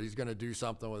Gronk, or he's going to do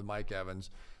something with Mike Evans.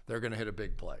 They're going to hit a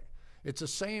big play. It's the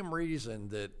same reason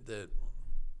that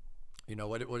you know,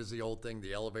 what is the old thing?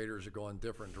 The elevators are going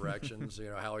different directions. You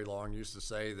know, Howie Long used to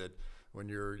say that when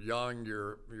you're young,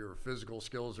 your physical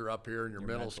skills are up here and your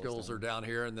mental skills are down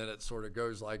here, and then it sort of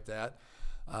goes like that.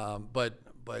 But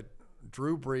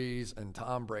Drew Brees and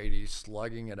Tom Brady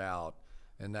slugging it out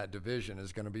in that division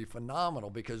is going to be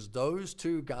phenomenal because those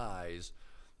two guys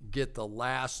get the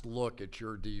last look at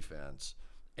your defense.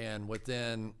 And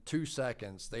within 2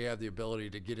 seconds, they have the ability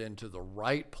to get into the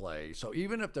right play. So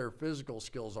even if their physical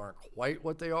skills aren't quite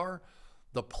what they are,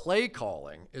 the play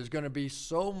calling is going to be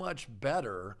so much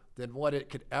better than what it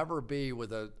could ever be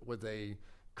with a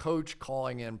coach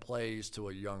calling in plays to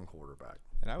a young quarterback.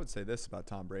 And I would say this about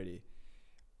Tom Brady.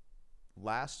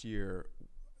 Last year,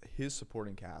 his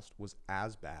supporting cast was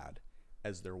as bad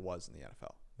as there was in the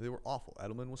NFL. They were awful.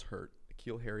 Edelman was hurt.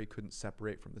 N'Keal Harry couldn't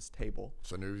separate from this table.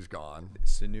 Sanu's gone,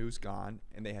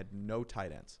 and they had no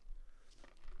tight ends.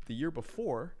 The year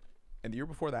before, and the year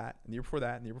before that, and the year before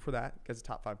that, and the year before that, guy's a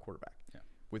top 5 quarterback. Yeah.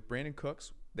 With Brandon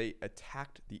Cooks, they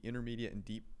attacked the intermediate and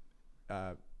deep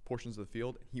portions of the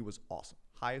field. He was awesome.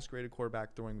 Highest graded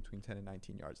quarterback throwing between 10 and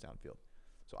 19 yards downfield.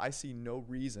 So I see no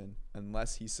reason,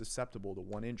 unless he's susceptible to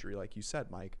one injury, like you said,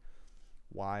 Mike,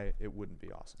 why it wouldn't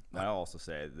be awesome. I'll also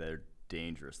say they're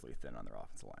dangerously thin on their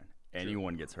offensive line.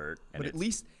 Anyone gets hurt, and but at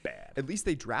least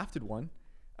they drafted one.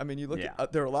 I mean, you look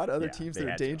at there are a lot of other teams that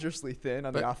are dangerously thin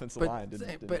on the offensive line.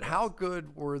 But how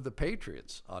good were the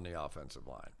Patriots on the offensive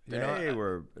line? They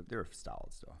were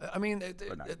solid still. I mean,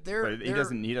 he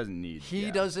doesn't need. He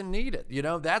doesn't need it. You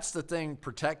know, that's the thing.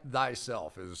 Protect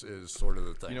thyself is sort of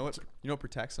the thing. You know what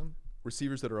protects them?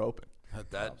 Receivers that are open.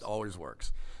 That always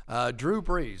works. Drew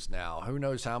Brees now. Who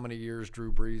knows how many years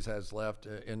Drew Brees has left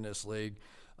in this league?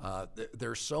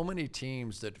 There's so many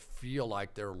teams that feel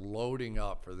like they're loading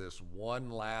up for this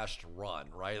one last run,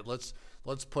 right? Let's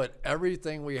put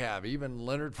everything we have. Even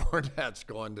Leonard Fournette's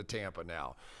going to Tampa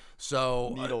now.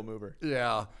 So needle mover.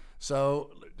 Yeah. So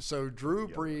Drew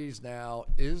Brees now,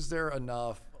 is there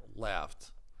enough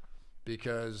left?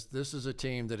 Because this is a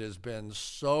team that has been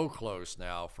so close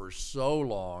now for so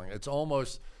long. It's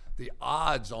almost, the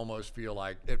odds almost feel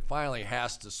like it finally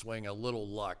has to swing a little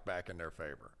luck back in their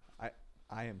favor.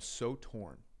 I am so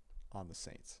torn on the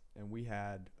Saints. And we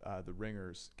had the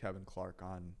Ringer's Kevin Clark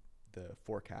on the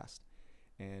forecast,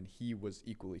 and he was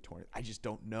equally torn. I just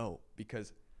don't know,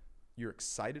 because you're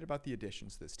excited about the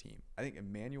additions to this team. I think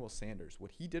Emmanuel Sanders,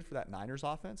 what he did for that Niners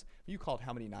offense, you called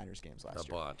how many Niners games last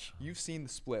year? A bunch. You've seen the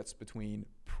splits between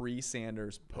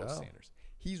pre-Sanders, post-Sanders.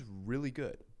 He's really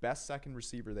good. Best second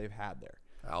receiver they've had there.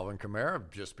 Alvin Kamara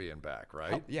just being back,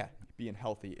 right? Yeah, being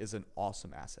healthy is an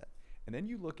awesome asset. And then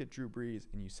you look at Drew Brees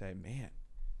and you say, man,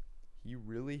 he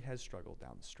really has struggled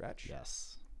down the stretch.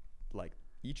 Yes. Like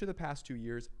each of the past 2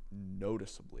 years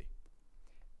noticeably.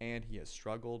 And he has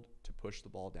struggled to push the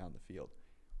ball down the field.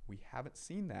 We haven't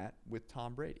seen that with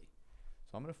Tom Brady.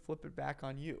 So I'm going to flip it back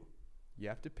on you. You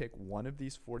have to pick one of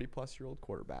these 40-plus-year-old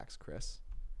quarterbacks, Chris,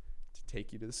 to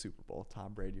take you to the Super Bowl,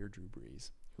 Tom Brady or Drew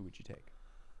Brees. Who would you take?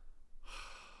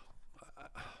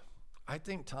 I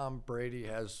think Tom Brady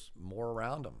has more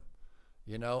around him,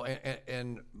 you know,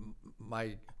 and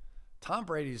Tom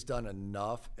Brady's done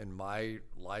enough in my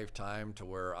lifetime to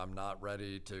where I'm not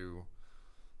ready to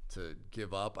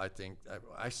give up. I think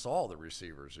I saw the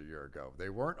receivers a year ago. They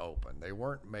weren't open. They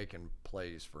weren't making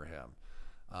plays for him.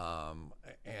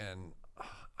 And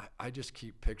I just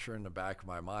keep picturing in the back of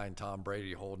my mind Tom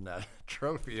Brady holding that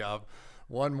trophy up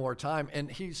one more time. And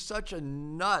he's such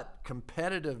a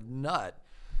competitive nut.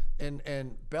 And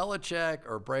Belichick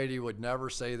or Brady would never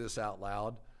say this out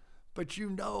loud, but you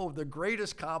know the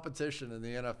greatest competition in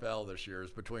the NFL this year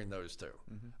is between those two.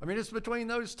 Mm-hmm. I mean, it's between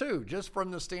those two, just from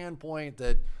the standpoint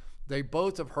that they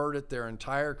both have heard it their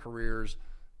entire careers.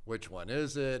 Which one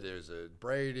is it? Is it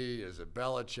Brady? Is it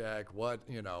Belichick?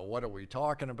 What are we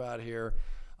talking about here?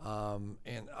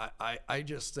 And I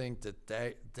just think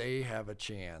that they have a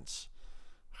chance.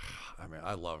 I mean,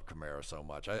 I love Kamara so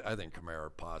much. I think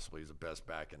Kamara possibly is the best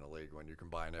back in the league when you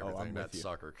combine everything that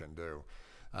sucker can do.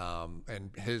 And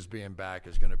his being back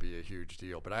is going to be a huge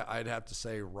deal. But I'd have to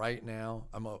say right now,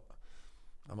 I'm a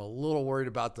little worried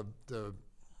about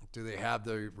do they have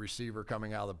the receiver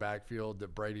coming out of the backfield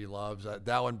that Brady loves?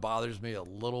 That one bothers me a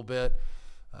little bit.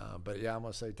 But yeah, I'm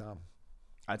going to say Tom.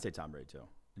 I'd say Tom Brady too.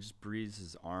 Just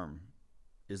Brees' arm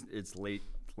it's late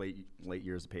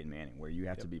years of Peyton Manning where you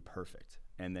have to be perfect.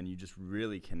 And then you just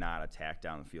really cannot attack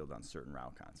down the field on certain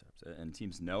route concepts. And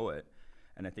teams know it.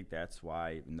 And I think that's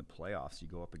why in the playoffs you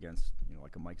go up against,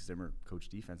 like a Mike Zimmer coach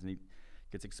defense, and he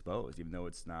gets exposed, even though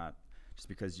it's not just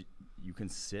because you can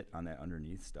sit on that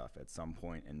underneath stuff at some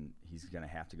point, and he's going to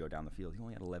have to go down the field. He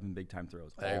only had 11 big-time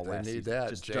throws all last season. That.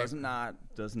 Just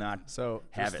does not so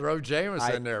have just it. Throw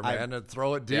Jameis in there, man, and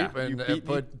throw it deep and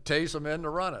put Taysom in to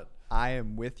run it. I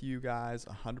am with you guys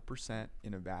 100%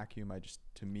 in a vacuum.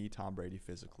 To me, Tom Brady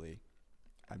physically,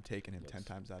 I'm taking him 10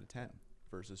 times out of 10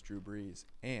 versus Drew Brees.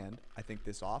 And I think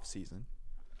this offseason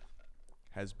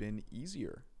has been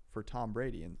easier for Tom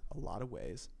Brady in a lot of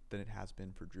ways than it has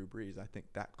been for Drew Brees. I think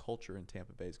that culture in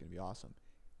Tampa Bay is going to be awesome.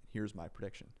 And here's my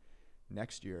prediction.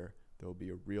 Next year, there will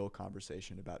be a real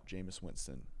conversation about Jameis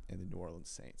Winston and the New Orleans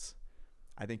Saints.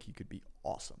 I think he could be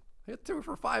awesome. He threw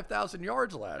for 5,000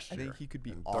 yards last year. I think he could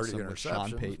be awesome with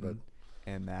Sean Payton.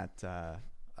 And that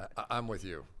I'm with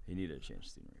you. He needed to change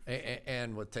scenery.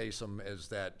 And with Taysom is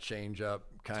that change-up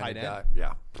kind tight of guy. end.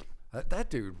 Yeah. That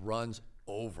dude runs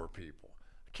over people.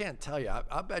 I can't tell you.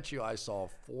 I bet you I saw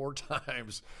 4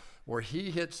 times where he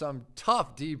hit some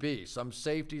tough DB, some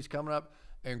safeties coming up,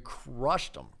 and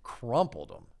crushed them, crumpled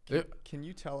them. Can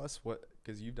you tell us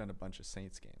because you've done a bunch of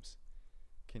Saints games,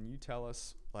 can you tell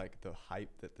us like the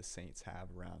hype that the Saints have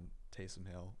around Taysom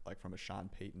Hill, like from a Sean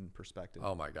Payton perspective?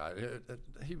 Oh my God,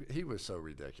 he was so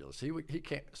ridiculous. He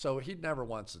can't. So he never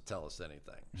wants to tell us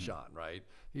anything. Mm-hmm. Sean, right?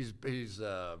 He's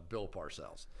Bill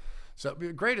Parcells. So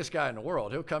the greatest guy in the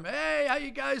world. He'll come, hey, how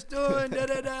you guys doing? Da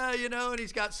da da. And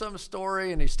he's got some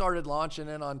story, and he started launching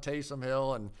in on Taysom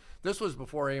Hill, and this was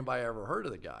before anybody ever heard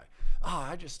of the guy. Oh,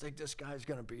 I just think this guy's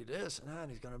going to be this, and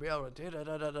he's going to be able to da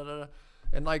da da da da.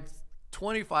 And like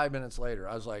 25 minutes later,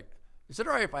 I was like, is it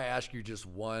all right if I ask you just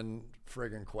one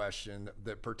friggin' question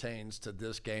that pertains to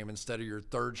this game instead of your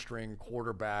third string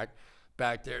quarterback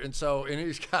back there? And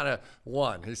he's kind of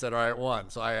one. He said, all right, one.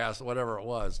 So I asked whatever it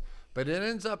was. But it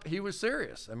ends up he was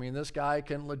serious. I mean, this guy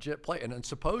can legit play. And then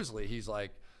supposedly he's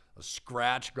like a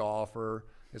scratch golfer.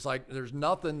 It's like there's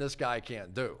nothing this guy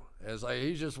can't do. It's like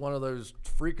he's just one of those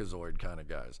freakazoid kind of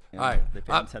guys. Yeah, all right. They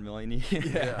paid him $10 million.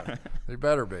 Yeah, he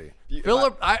better be.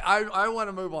 Philip, I want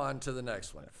to move on to the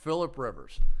next one. Philip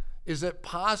Rivers. Is it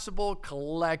possible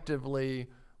collectively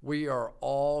we are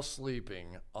all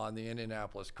sleeping on the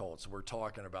Indianapolis Colts? We're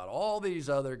talking about all these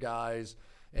other guys,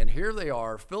 and here they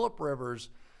are. Philip Rivers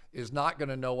is not going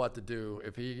to know what to do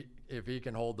if he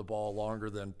can hold the ball longer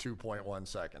than 2.1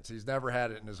 seconds. He's never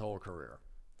had it in his whole career.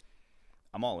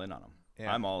 I'm all in on him.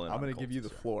 Yeah, I'm all in. I'm going to give you the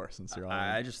floor since you're on.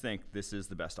 I just think this is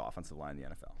the best offensive line in the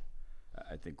NFL.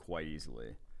 I think quite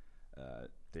easily.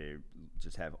 They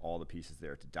just have all the pieces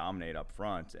there to dominate up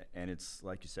front, and it's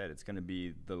like you said, it's going to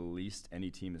be the least any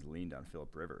team has leaned on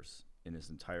Philip Rivers in his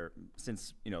entire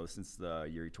since the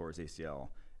year he tore his ACL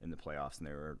in the playoffs, and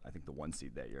they were I think the 1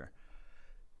 seed that year.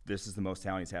 This is the most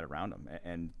talent he's had around him,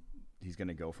 and he's going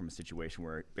to go from a situation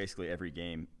where basically every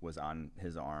game was on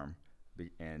his arm.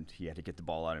 and he had to get the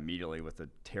ball out immediately with a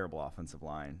terrible offensive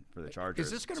line for the Chargers.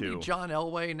 Is this going to be John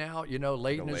Elway now? You know,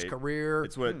 late in his career,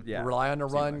 it's what, rely on the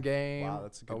run game. Wow,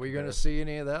 that's a good Are we going to see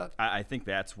any of that? I think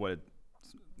that's a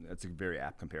very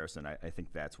apt comparison. I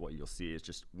think that's what you'll see is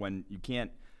just when you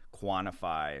can't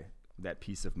quantify that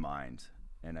peace of mind,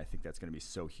 and I think that's going to be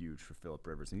so huge for Phillip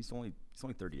Rivers. And he's only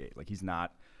 38. Like, he's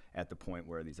not at the point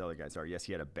where these other guys are. Yes,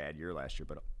 he had a bad year last year,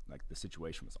 but like the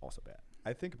situation was also bad.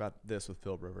 I think about this with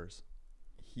Phillip Rivers.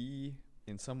 He,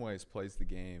 in some ways, plays the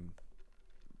game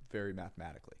very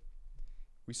mathematically.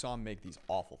 We saw him make these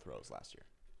awful throws last year.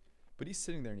 But he's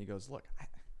sitting there and he goes, look, I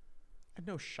have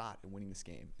no shot at winning this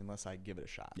game unless I give it a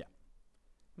shot. Yeah.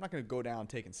 I'm not going to go down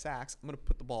taking sacks. I'm going to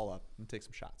put the ball up and take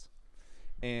some shots.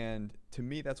 And to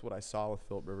me, that's what I saw with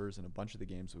Phillip Rivers in a bunch of the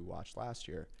games we watched last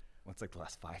year. Well, it's like the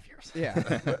last 5 years. Yeah,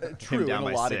 true. Him down in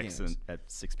a by lot 6 of games. at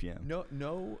 6 p.m.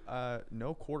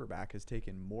 No quarterback has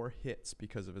taken more hits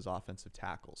because of his offensive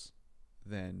tackles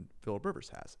than Phillip Rivers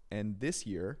has. And this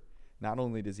year, not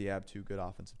only does he have 2 good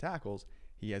offensive tackles,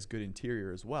 he has good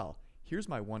interior as well. Here's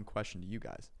my one question to you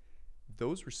guys.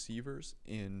 Those receivers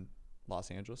in Los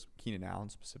Angeles, Keenan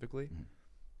Allen specifically,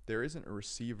 there isn't a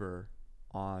receiver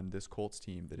on this Colts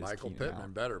team that is Michael Keenan Pittman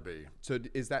Allen. better be. So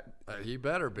is that He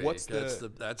better be. What's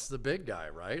That's the big guy,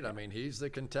 right? I mean, he's the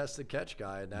contested catch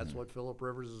guy, and that's what Phillip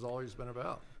Rivers has always been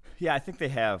about. Yeah, I think they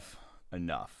have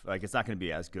enough. Like, it's not going to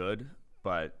be as good,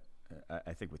 but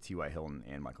I think with T.Y. Hilton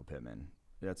and Michael Pittman,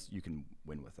 you can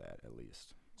win with that at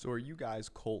least. So are you guys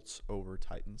Colts over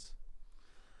Titans?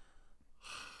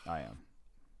 I am.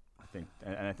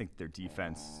 I think their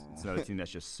defense, it's another team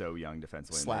that's just so young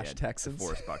defensively. / Texans.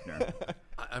 Forrest Buckner.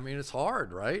 I mean, it's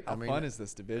hard, right? How fun is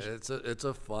this division? It's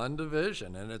a fun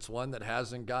division, and it's one that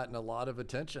hasn't gotten a lot of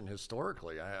attention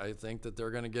historically. I think that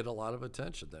they're going to get a lot of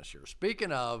attention this year.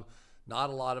 Speaking of not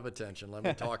a lot of attention, let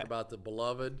me talk about the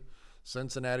beloved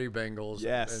Cincinnati Bengals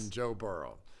and Joe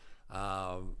Burrow.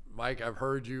 Mike, I've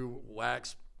heard you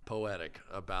wax poetic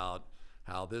about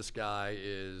how this guy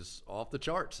is off the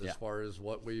charts as far as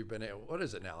what we've been – what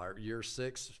is it now, our year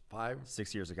 6, 5?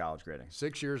 6 years of college grading.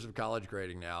 6 years of college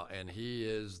grading now, and he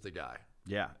is the guy.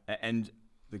 Yeah, and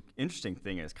the interesting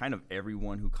thing is kind of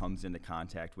everyone who comes into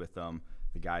contact with him,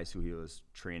 the guys who he was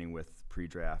training with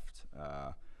pre-draft,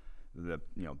 the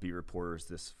beat reporters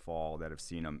this fall that have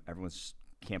seen him, everyone's just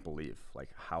can't believe like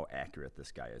how accurate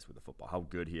this guy is with the football, how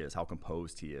good he is, how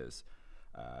composed he is,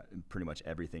 in pretty much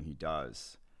everything he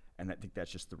does. And I think that's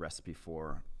just the recipe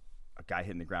for a guy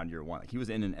hitting the ground year one. Like, he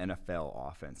was in an NFL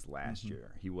offense last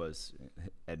year. He was,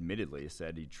 admittedly,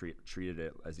 said he treated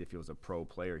it as if he was a pro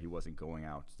player. He wasn't going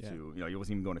out to, he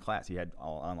wasn't even going to class. He had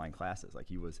all online classes. Like,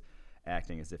 he was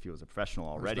acting as if he was a professional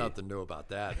already. There's nothing new about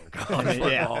that in college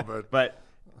football.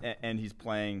 And he's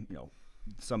playing,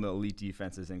 some of the elite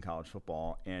defenses in college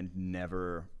football and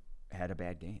never had a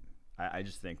bad game. I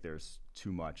just think there's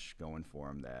too much going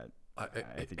for him that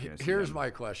I think here's my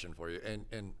question for you.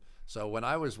 And so when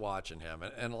I was watching him,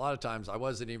 and a lot of times I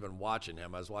wasn't even watching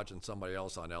him, I was watching somebody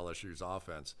else on LSU's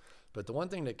offense. But the one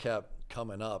thing that kept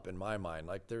coming up in my mind,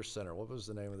 like their center, what was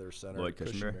the name of their center? Lloyd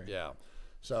Cushenberry. Yeah.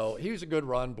 So he was a good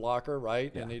run blocker,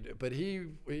 right? Yeah. And but he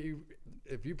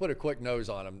if you put a quick nose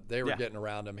on him, they were getting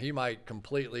around him. He might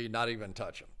completely not even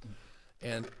touch him.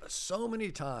 And so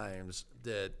many times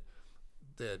that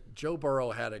Joe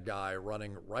Burrow had a guy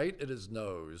running right at his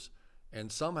nose and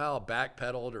somehow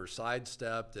backpedaled or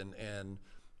sidestepped and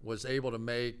was able to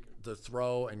make the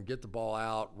throw and get the ball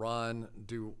out, run,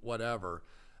 do whatever.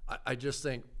 I just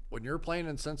think when you're playing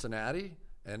in Cincinnati,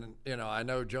 and I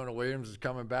know Jonah Williams is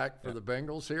coming back for the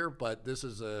Bengals here, but this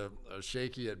is a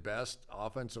shaky at best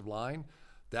offensive line.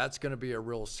 That's going to be a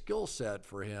real skill set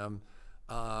for him.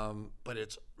 But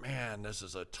this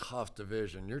is a tough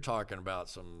division. You're talking about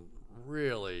some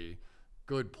really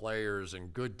good players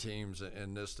and good teams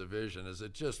in this division. Is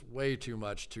it just way too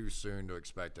much too soon to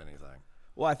expect anything?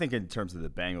 Well, I think in terms of the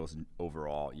Bengals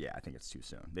overall, I think it's too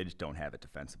soon. They just don't have it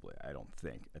defensively, I don't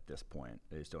think, at this point.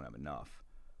 They just don't have enough.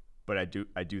 But I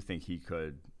do think he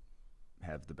could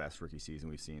have the best rookie season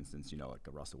we've seen since, like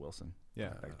a Russell Wilson. Yeah.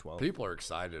 Back in 12. People are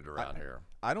excited around here.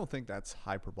 I don't think that's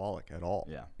hyperbolic at all.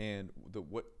 Yeah. And the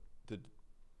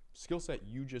skill set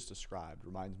you just described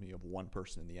reminds me of one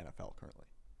person in the NFL currently.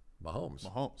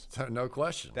 Mahomes. No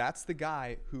question. That's the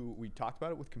guy who we talked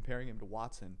about it with comparing him to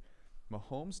Watson.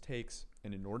 Mahomes takes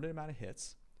an inordinate amount of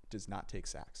hits, does not take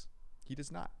sacks. He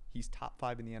does not. He's top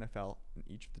 5 in the NFL in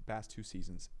each of the past 2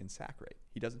 seasons in sack rate.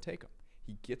 He doesn't take them.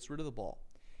 He gets rid of the ball.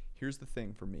 Here's the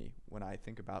thing for me when I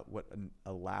think about what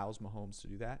allows Mahomes to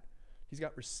do that. He's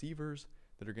got receivers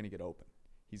that are going to get open.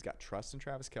 He's got trust in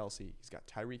Travis Kelce. He's got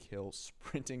Tyreek Hill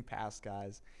sprinting past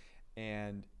guys.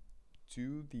 And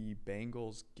do the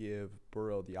Bengals give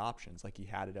Burrow the options like he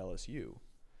had at LSU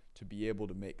to be able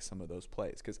to make some of those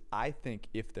plays? Because I think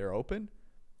if they're open,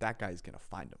 that guy's going to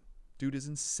find them. Dude is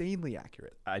insanely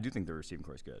accurate. I do think the receiving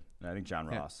core is good. And I think John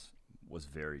Ross was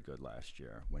very good last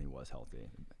year when he was healthy.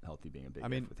 Healthy being a big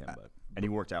hit with him. And he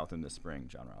worked out with him this spring,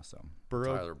 John Ross. So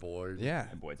Burrow, Tyler Boyd. Yeah.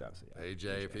 And Boyd's obviously.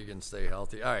 AJ, if he can stay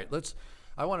healthy. All right,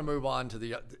 I want to move on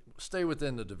to stay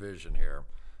within the division here.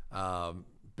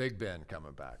 Big Ben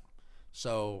coming back.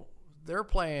 So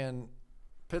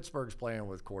Pittsburgh's playing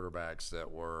with quarterbacks that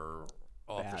were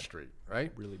off the street,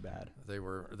 right? Really bad. They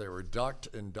were ducked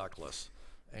and duckless.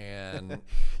 And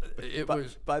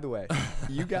By the way,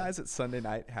 you guys at Sunday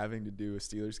night having to do a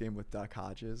Steelers game with Duck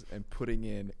Hodges and putting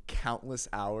in countless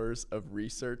hours of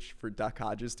research for Duck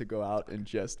Hodges to go out and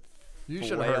just you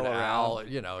should have heard Al.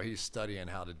 You know, he's studying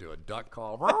how to do a duck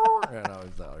call.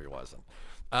 No, he wasn't.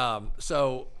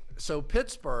 So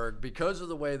Pittsburgh, because of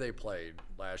the way they played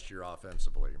last year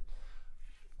offensively,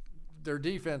 their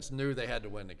defense knew they had to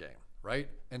win the game, right?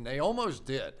 And they almost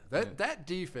did. That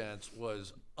defense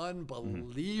was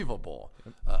unbelievable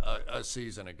a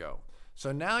season ago.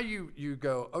 So now you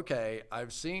go, okay,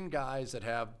 I've seen guys that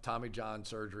have Tommy John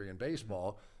surgery in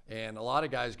baseball, and a lot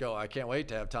of guys go, I can't wait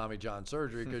to have Tommy John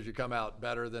surgery because you come out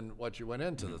better than what you went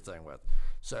into the thing with.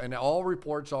 So, and all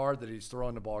reports are that he's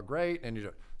throwing the ball great, and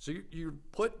you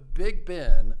put Big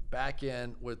Ben back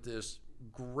in with this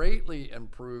greatly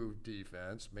improved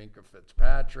defense, Minka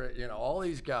Fitzpatrick, all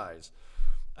these guys.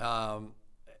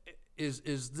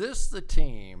 Is this the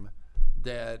team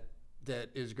that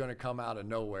is going to come out of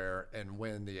nowhere and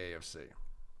win the AFC?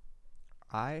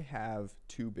 I have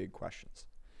two big questions.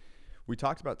 We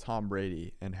talked about Tom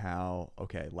Brady and how,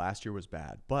 okay, last year was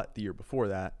bad, but the year before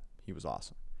that, he was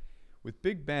awesome. With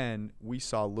Big Ben, we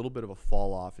saw a little bit of a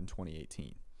fall off in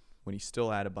 2018 when he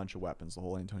still had a bunch of weapons, the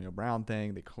whole Antonio Brown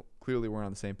thing. They clearly weren't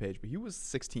on the same page, but he was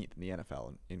 16th in the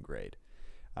NFL in grade,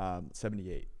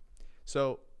 78.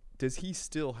 So does he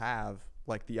still have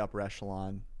like the upper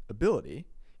echelon ability?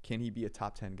 Can he be a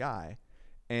top 10 guy?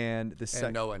 And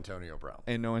no Antonio Brown.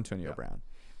 And no Antonio Brown.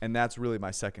 And that's really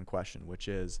my second question, which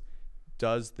is,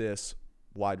 does this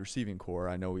wide receiving core,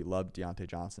 I know we love Deontay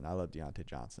Johnson, I love Deontay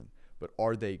Johnson, but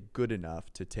are they good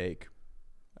enough to take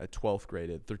a 12th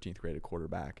graded, 13th graded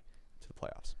quarterback to the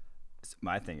playoffs?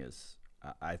 My thing is,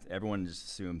 everyone just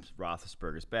assumes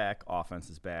Roethlisberger's back, offense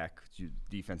is back,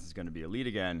 defense is going to be elite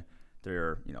again.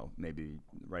 They're, maybe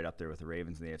right up there with the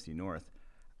Ravens in the AFC North.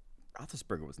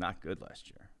 Roethlisberger was not good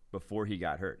last year before he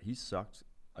got hurt. He sucked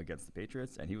against the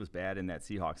Patriots, and he was bad in that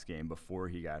Seahawks game before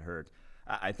he got hurt.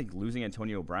 I think losing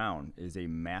Antonio Brown is a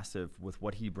massive with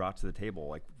what he brought to the table.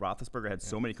 Like Roethlisberger had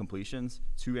so many completions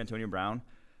to Antonio Brown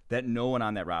that no one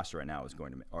on that roster right now is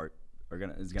going to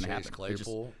happen.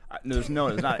 Claypool. There's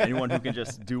not anyone who can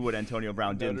just do what Antonio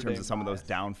Brown did in terms of some of those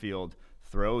downfield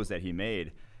throws that he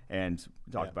made. And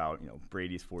we talked about,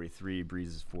 Brady's 43, Brees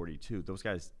is 42. Those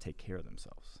guys take care of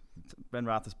themselves. Ben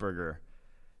Roethlisberger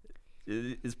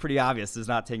is pretty obvious is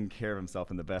not taking care of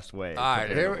himself in the best way. All right,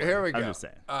 here we go. I'm just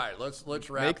saying. All right, let's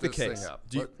wrap this thing up.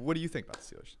 What do you think about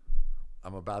the Steelers?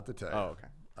 I'm about to tell you. Oh, okay.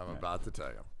 I'm about to tell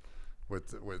you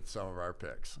with some of our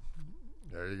picks.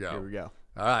 There you go. Here we go.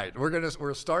 All right,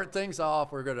 we'll start things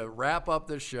off. We're gonna wrap up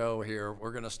this show here.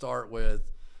 We're gonna start with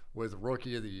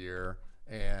Rookie of the Year.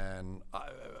 And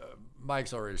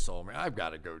Mike's already sold me. I've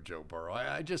got to go Joe Burrow.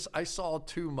 I saw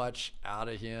too much out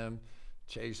of him.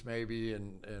 Chase maybe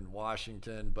in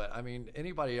Washington, but I mean,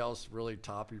 anybody else really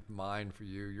top of mind for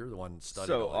you? You're the one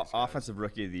studying all these guys. Offensive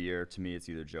Rookie of the Year, to me, it's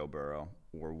either Joe Burrow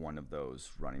or one of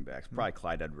those running backs. Probably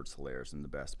Clyde Edwards-Hilaire's in the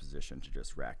best position to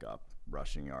just rack up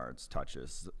rushing yards,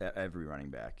 touches. Every running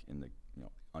back in the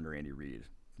under Andy Reid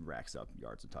racks up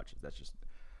yards and touches. That's just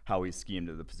how he schemed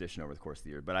to the position over the course of the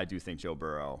year. But I do think Joe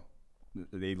Burrow,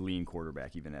 they lean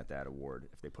quarterback even at that award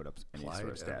if they put up any sort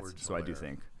of stats. So I do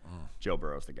think Joe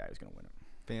Burrow's the guy who's going to win it.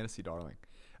 Fantasy darling.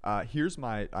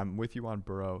 I'm with you on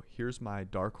Burrow. Here's my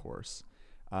dark horse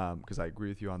because I agree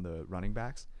with you on the running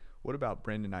backs. What about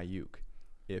Brandon Ayuk?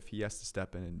 If he has to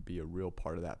step in and be a real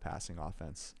part of that passing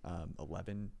offense,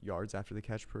 11 yards after the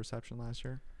catch per reception last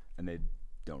year. And they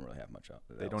don't really have much else.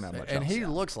 They don't have much and else. He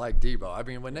looks like DEEBO. I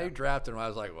mean, when they drafted him, I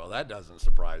was like, well, that doesn't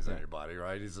surprise anybody,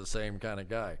 right? He's the same kind of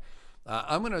guy.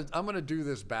 I'm gonna do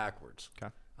this backwards.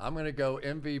 Okay. I'm gonna go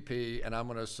MVP, and I'm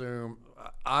gonna assume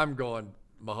I'm going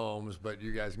Mahomes, but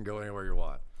you guys can go anywhere you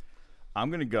want. I'm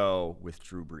going to go with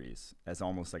Drew Brees as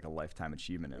almost like a lifetime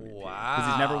achievement MVP. Wow.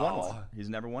 Because he's never won one. He's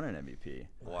never won an MVP.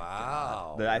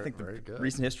 Wow. I think the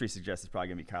recent history suggests it's probably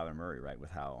going to be Kyler Murray, right, with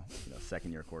how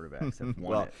second-year quarterbacks have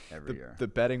won it every year. The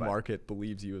betting market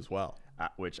believes you as well.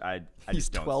 which I He's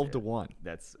just don't 12 to see it. 1.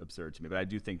 That's absurd to me. But I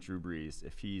do think Drew Brees,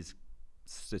 if he's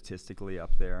statistically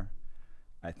up there,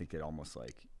 I think it almost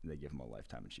like they give him a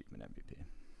lifetime achievement MVP.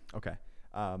 Okay.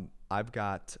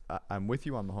 I'm with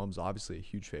you on Mahomes, obviously a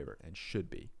huge favorite and should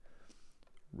be.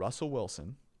 Russell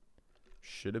Wilson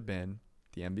should have been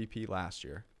the MVP last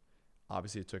year.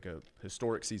 Obviously, it took a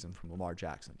historic season from Lamar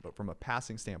Jackson, but from a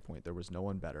passing standpoint, there was no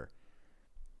one better.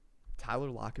 Tyler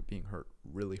Lockett being hurt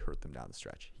really hurt them down the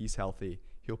stretch. He's healthy.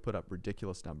 He'll put up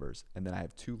ridiculous numbers. And then I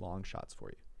have 2 long shots for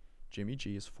you. Jimmy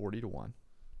G is 40 to 1.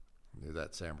 Knew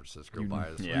that San Francisco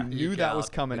bias. You knew that was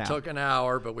coming out. It took an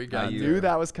hour, but we got I there. knew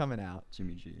that was coming out.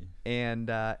 Jimmy G. And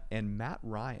Matt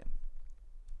Ryan,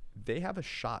 they have a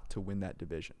shot to win that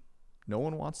division. No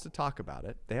one wants to talk about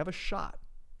it. They have a shot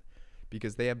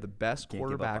because they have the best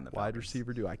quarterback wide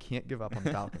receiver duo. I can't give up on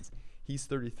the Falcons. He's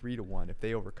 33 to 1 if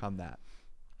they overcome that.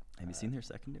 Have you seen their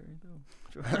secondary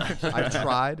though? I've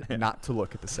tried not to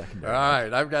look at the secondary. All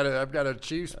right, I've got a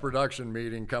Chiefs production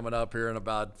meeting coming up here in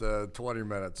about 20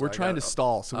 minutes. We're trying to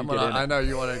stall, so I know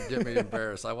you want to get me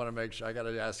embarrassed. I want to make sure I got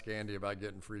to ask Andy about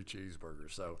getting free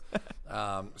cheeseburgers.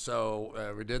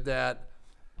 So, we did that.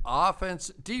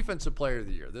 Defensive player of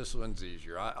the year. This one's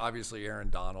easier. Obviously,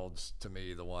 Aaron Donald's to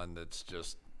me the one that's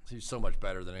just he's so much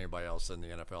better than anybody else in the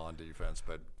NFL on defense.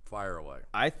 But fire away.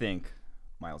 I think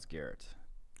Myles Garrett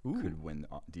could win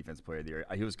Defensive Player of the Year.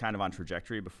 He was kind of on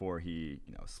trajectory before he,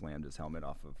 slammed his helmet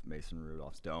off of Mason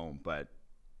Rudolph's dome. But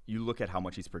you look at how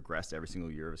much he's progressed every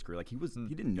single year of his career. Like he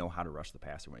didn't know how to rush the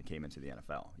passer when he came into the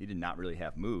NFL. He did not really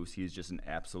have moves. He's just an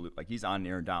absolute he's on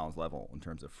Aaron Donald's level in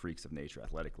terms of freaks of nature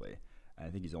athletically. And I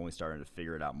think he's only starting to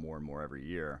figure it out more and more every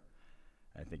year.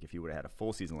 And I think if he would have had a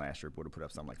full season last year, would have put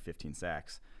up something like 15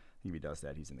 sacks. I think if he does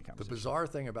that, he's in the conversation. The bizarre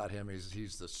thing about him is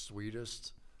he's the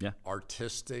sweetest,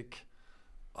 artistic,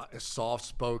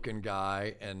 soft-spoken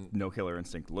guy, and no killer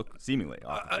instinct seemingly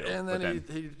off the field, and then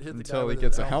he hit the until guy he with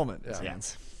gets his a helmet in his Yeah.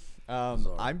 hands.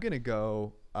 I'm gonna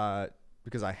go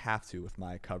because I have to with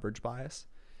my coverage bias.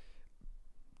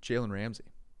 Jalen Ramsey,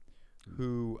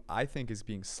 who I think is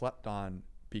being slept on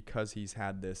because he's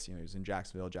had this. He was in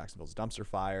Jacksonville. Jacksonville's dumpster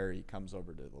fire. He comes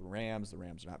over to the Rams. The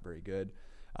Rams are not very good.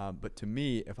 But to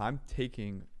me, if I'm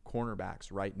taking cornerbacks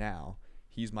right now,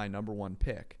 he's my number 1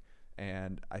 pick.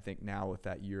 And I think now with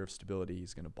that year of stability,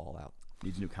 he's going to ball out.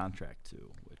 Needs a new contract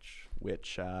too,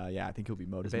 which I think he'll be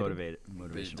motivated.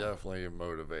 He's definitely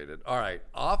motivated. All right,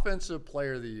 Offensive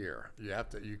Player of the Year.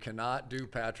 You cannot do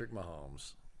Patrick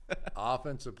Mahomes.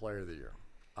 Offensive Player of the Year.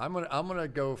 I'm gonna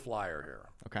go flyer here.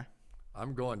 Okay.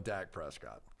 I'm going Dak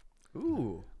Prescott.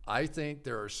 Ooh. I think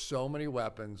there are so many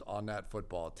weapons on that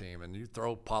football team, and you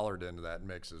throw Pollard into that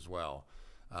mix as well.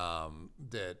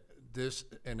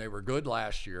 And they were good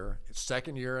last year.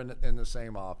 Second year in the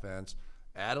same offense.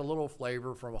 Add a little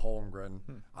flavor from Holmgren.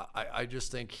 I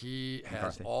just think he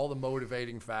has all the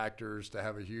motivating factors to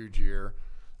have a huge year.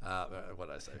 What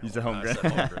did I say? He's a Holmgren. I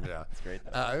said Holmgren, yeah. That's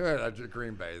great.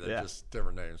 Green Bay. Just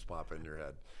different names pop in your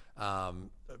head.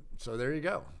 So there you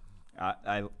go.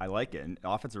 I like it. And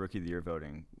Offensive Rookie of the Year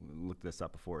voting, looked this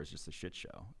up before, is just a shit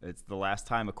show. It's the last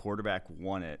time a quarterback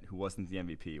won it who wasn't the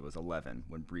MVP was 11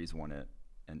 when BREES won it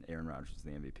and Aaron Rodgers was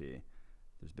the MVP.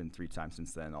 There's been 3 times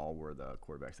since then. All were the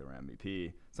quarterbacks that were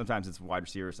MVP. Sometimes it's wide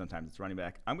receiver. Sometimes it's running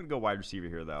back. I'm going to go wide receiver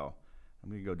here, though. I'm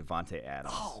going to go Devontae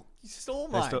Adams. Oh, you stole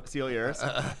mine. Steal yours?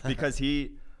 Because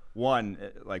he won,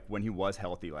 when he was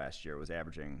healthy last year, was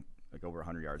averaging over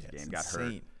 100 yards a game. Got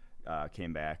insane. Hurt,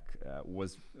 came back,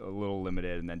 was a little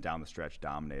limited, and then down the stretch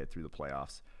dominated through the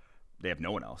playoffs. They have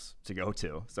no one else to go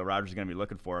to, so Rodgers is going to be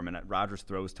looking for him. And Rodgers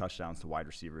throws touchdowns to wide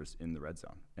receivers in the red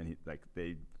zone, and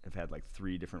they have had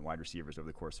 3 different wide receivers over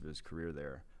the course of his career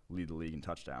there lead the league in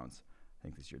touchdowns. I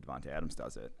think this year Devontae Adams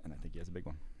does it, and I think he has a big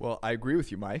one. Well, I agree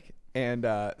with you, Mike. And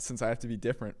since I have to be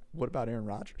different, what about Aaron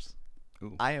Rodgers?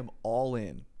 Ooh. I am all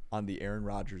in on the Aaron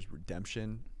Rodgers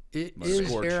redemption.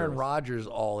 Is Aaron Rodgers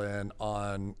all in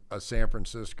on a San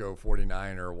Francisco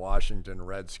 49er, Washington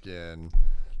Redskin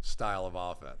style of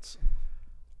offense?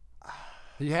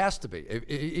 He has to be.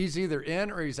 He's either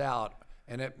in or he's out.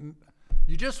 And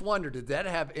you just wonder, did that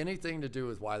have anything to do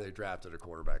with why they drafted a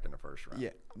quarterback in the first round? Yeah.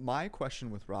 My question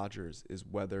with Rodgers is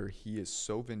whether he is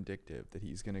so vindictive that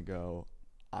he's going to go,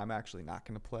 I'm actually not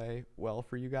going to play well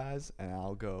for you guys, and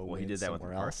I'll go Well, he did that with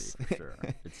McCarthy, for sure,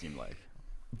 it seemed like.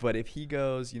 But if he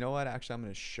goes, you know what, actually I'm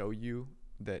going to show you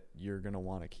that you're going to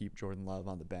want to keep Jordan Love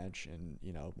on the bench and,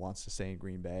 wants to stay in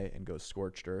Green Bay and go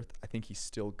scorched earth, I think he's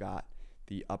still got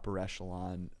the upper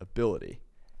echelon ability.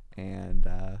 And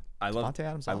I love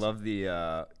Adams. I love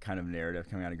the kind of narrative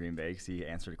coming out of Green Bay because he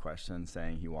answered a question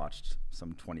saying he watched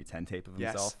some 2010 tape of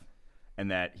himself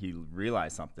and that he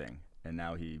realized something and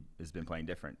now he has been playing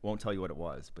different. Won't tell you what it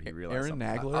was, but he realized Aaron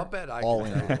something. Nagler. I'll bet I all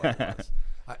can in. tell you what it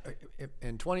was.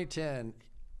 In 2010,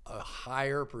 a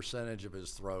higher percentage of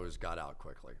his throws got out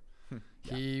quickly.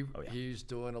 He's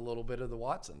doing a little bit of the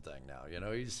Watson thing now. You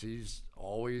know, he's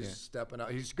always stepping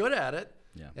up. He's good at it,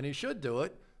 and he should do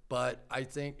it. But I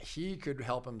think he could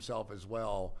help himself as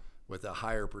well with a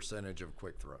higher percentage of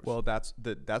quick throws. Well, that's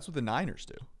what the Niners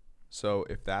do. So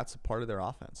if that's a part of their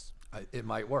offense, it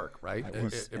might work, right?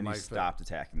 And he stopped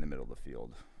attacking the middle of the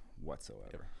field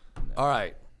whatsoever. All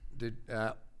right.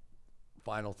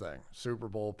 Final thing, Super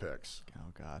Bowl picks.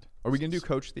 oh God, are we gonna do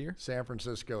Coach of the Year? San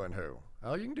Francisco and who?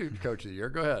 Oh, you can do Coach of the Year.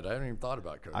 Go ahead. I haven't even thought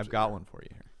about Coach. I've got one for you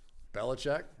here.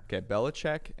 Belichick. Okay,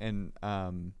 Belichick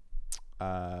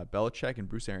and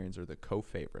Bruce Arians are the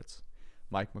co-favorites.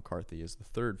 Mike McCarthy is the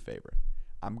third favorite.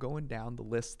 I'm going down the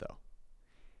list though.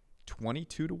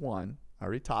 22-1. I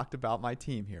already talked about my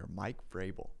team here. Mike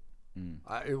Vrabel.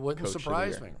 It wouldn't Coach of the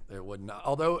surprise me. Year. It would not.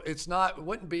 Although it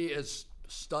wouldn't be as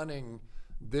stunning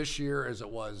this year as it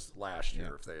was last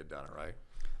year if they had done it right.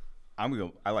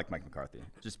 I like Mike McCarthy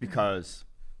just because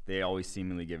they always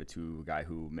seemingly give it to a guy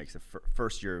who makes a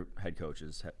first-year head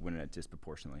coaches win at a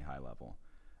disproportionately high level.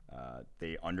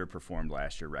 They underperformed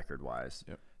last year record-wise.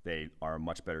 Yep. They are a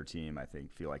much better team, I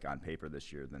think, feel like on paper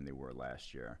this year than they were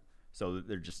last year. So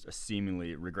they're just a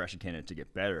seemingly regression candidate to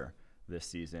get better this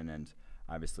season, and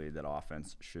obviously that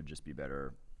offense should just be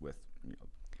better with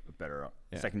a better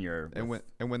second year.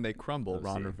 And when they crumble,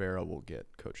 Ron Rivera will get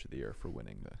Coach of the Year for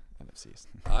winning the NFC East.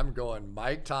 I'm going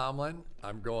Mike Tomlin.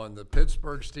 I'm going the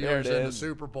Pittsburgh Steelers in the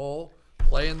Super Bowl,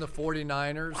 playing the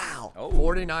 49ers. Wow.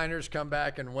 49ers come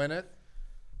back and win it.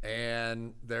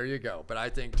 And there you go. But I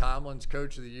think Tomlin's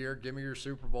Coach of the Year. Give me your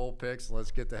Super Bowl picks, and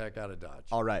let's get the heck out of Dodge.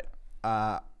 All right.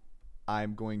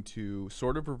 I'm going to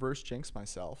sort of reverse jinx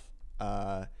myself,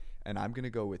 and I'm going to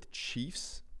go with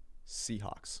Chiefs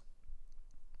Seahawks.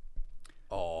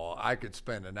 Oh, I could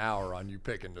spend an hour on you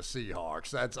picking the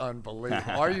Seahawks. That's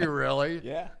unbelievable. Are you really?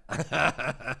 Yeah.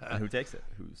 And who takes it?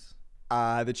 Who's?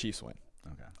 The Chiefs win.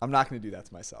 Okay. I'm not going to do that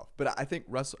to myself. But I think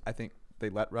they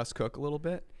let Russ cook a little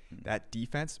bit. That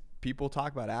defense, people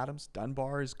talk about Adams.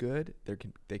 Dunbar is good.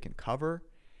 They can cover.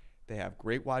 They have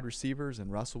great wide receivers, and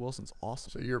Russell Wilson's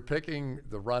awesome. So you're picking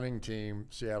the running team,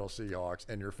 Seattle Seahawks,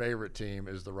 and your favorite team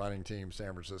is the running team,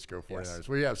 San Francisco 49ers. Yes.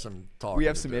 We have some talk. We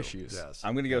have some issues. Yes.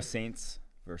 I'm going to go Saints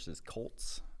versus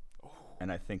Colts. And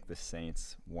I think the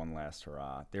Saints one last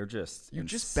hurrah. They're just You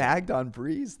just bagged on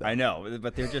Breeze, though. I know,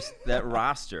 but they're just that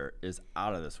roster is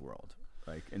out of this world.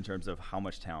 Like in terms of how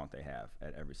much talent they have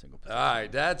at every single position. All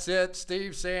right, that's it.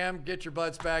 Steve, Sam, get your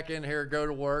butts back in here. Go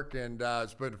to work, and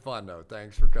it's been fun, though.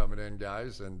 Thanks for coming in,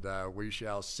 guys, and we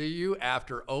shall see you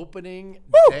after opening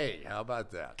day. How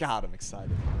about that? God, I'm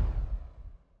excited.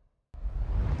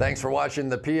 Thanks for watching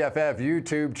the PFF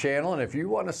YouTube channel, and if you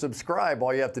want to subscribe,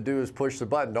 all you have to do is push the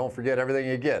button. Don't forget everything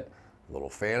you get. A little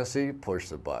fantasy, push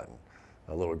the button.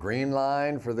 A little green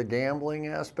line for the gambling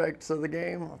aspects of the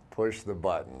game, push the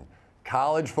button.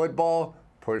 College football,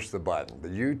 push the button. The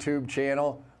YouTube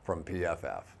channel from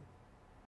PFF.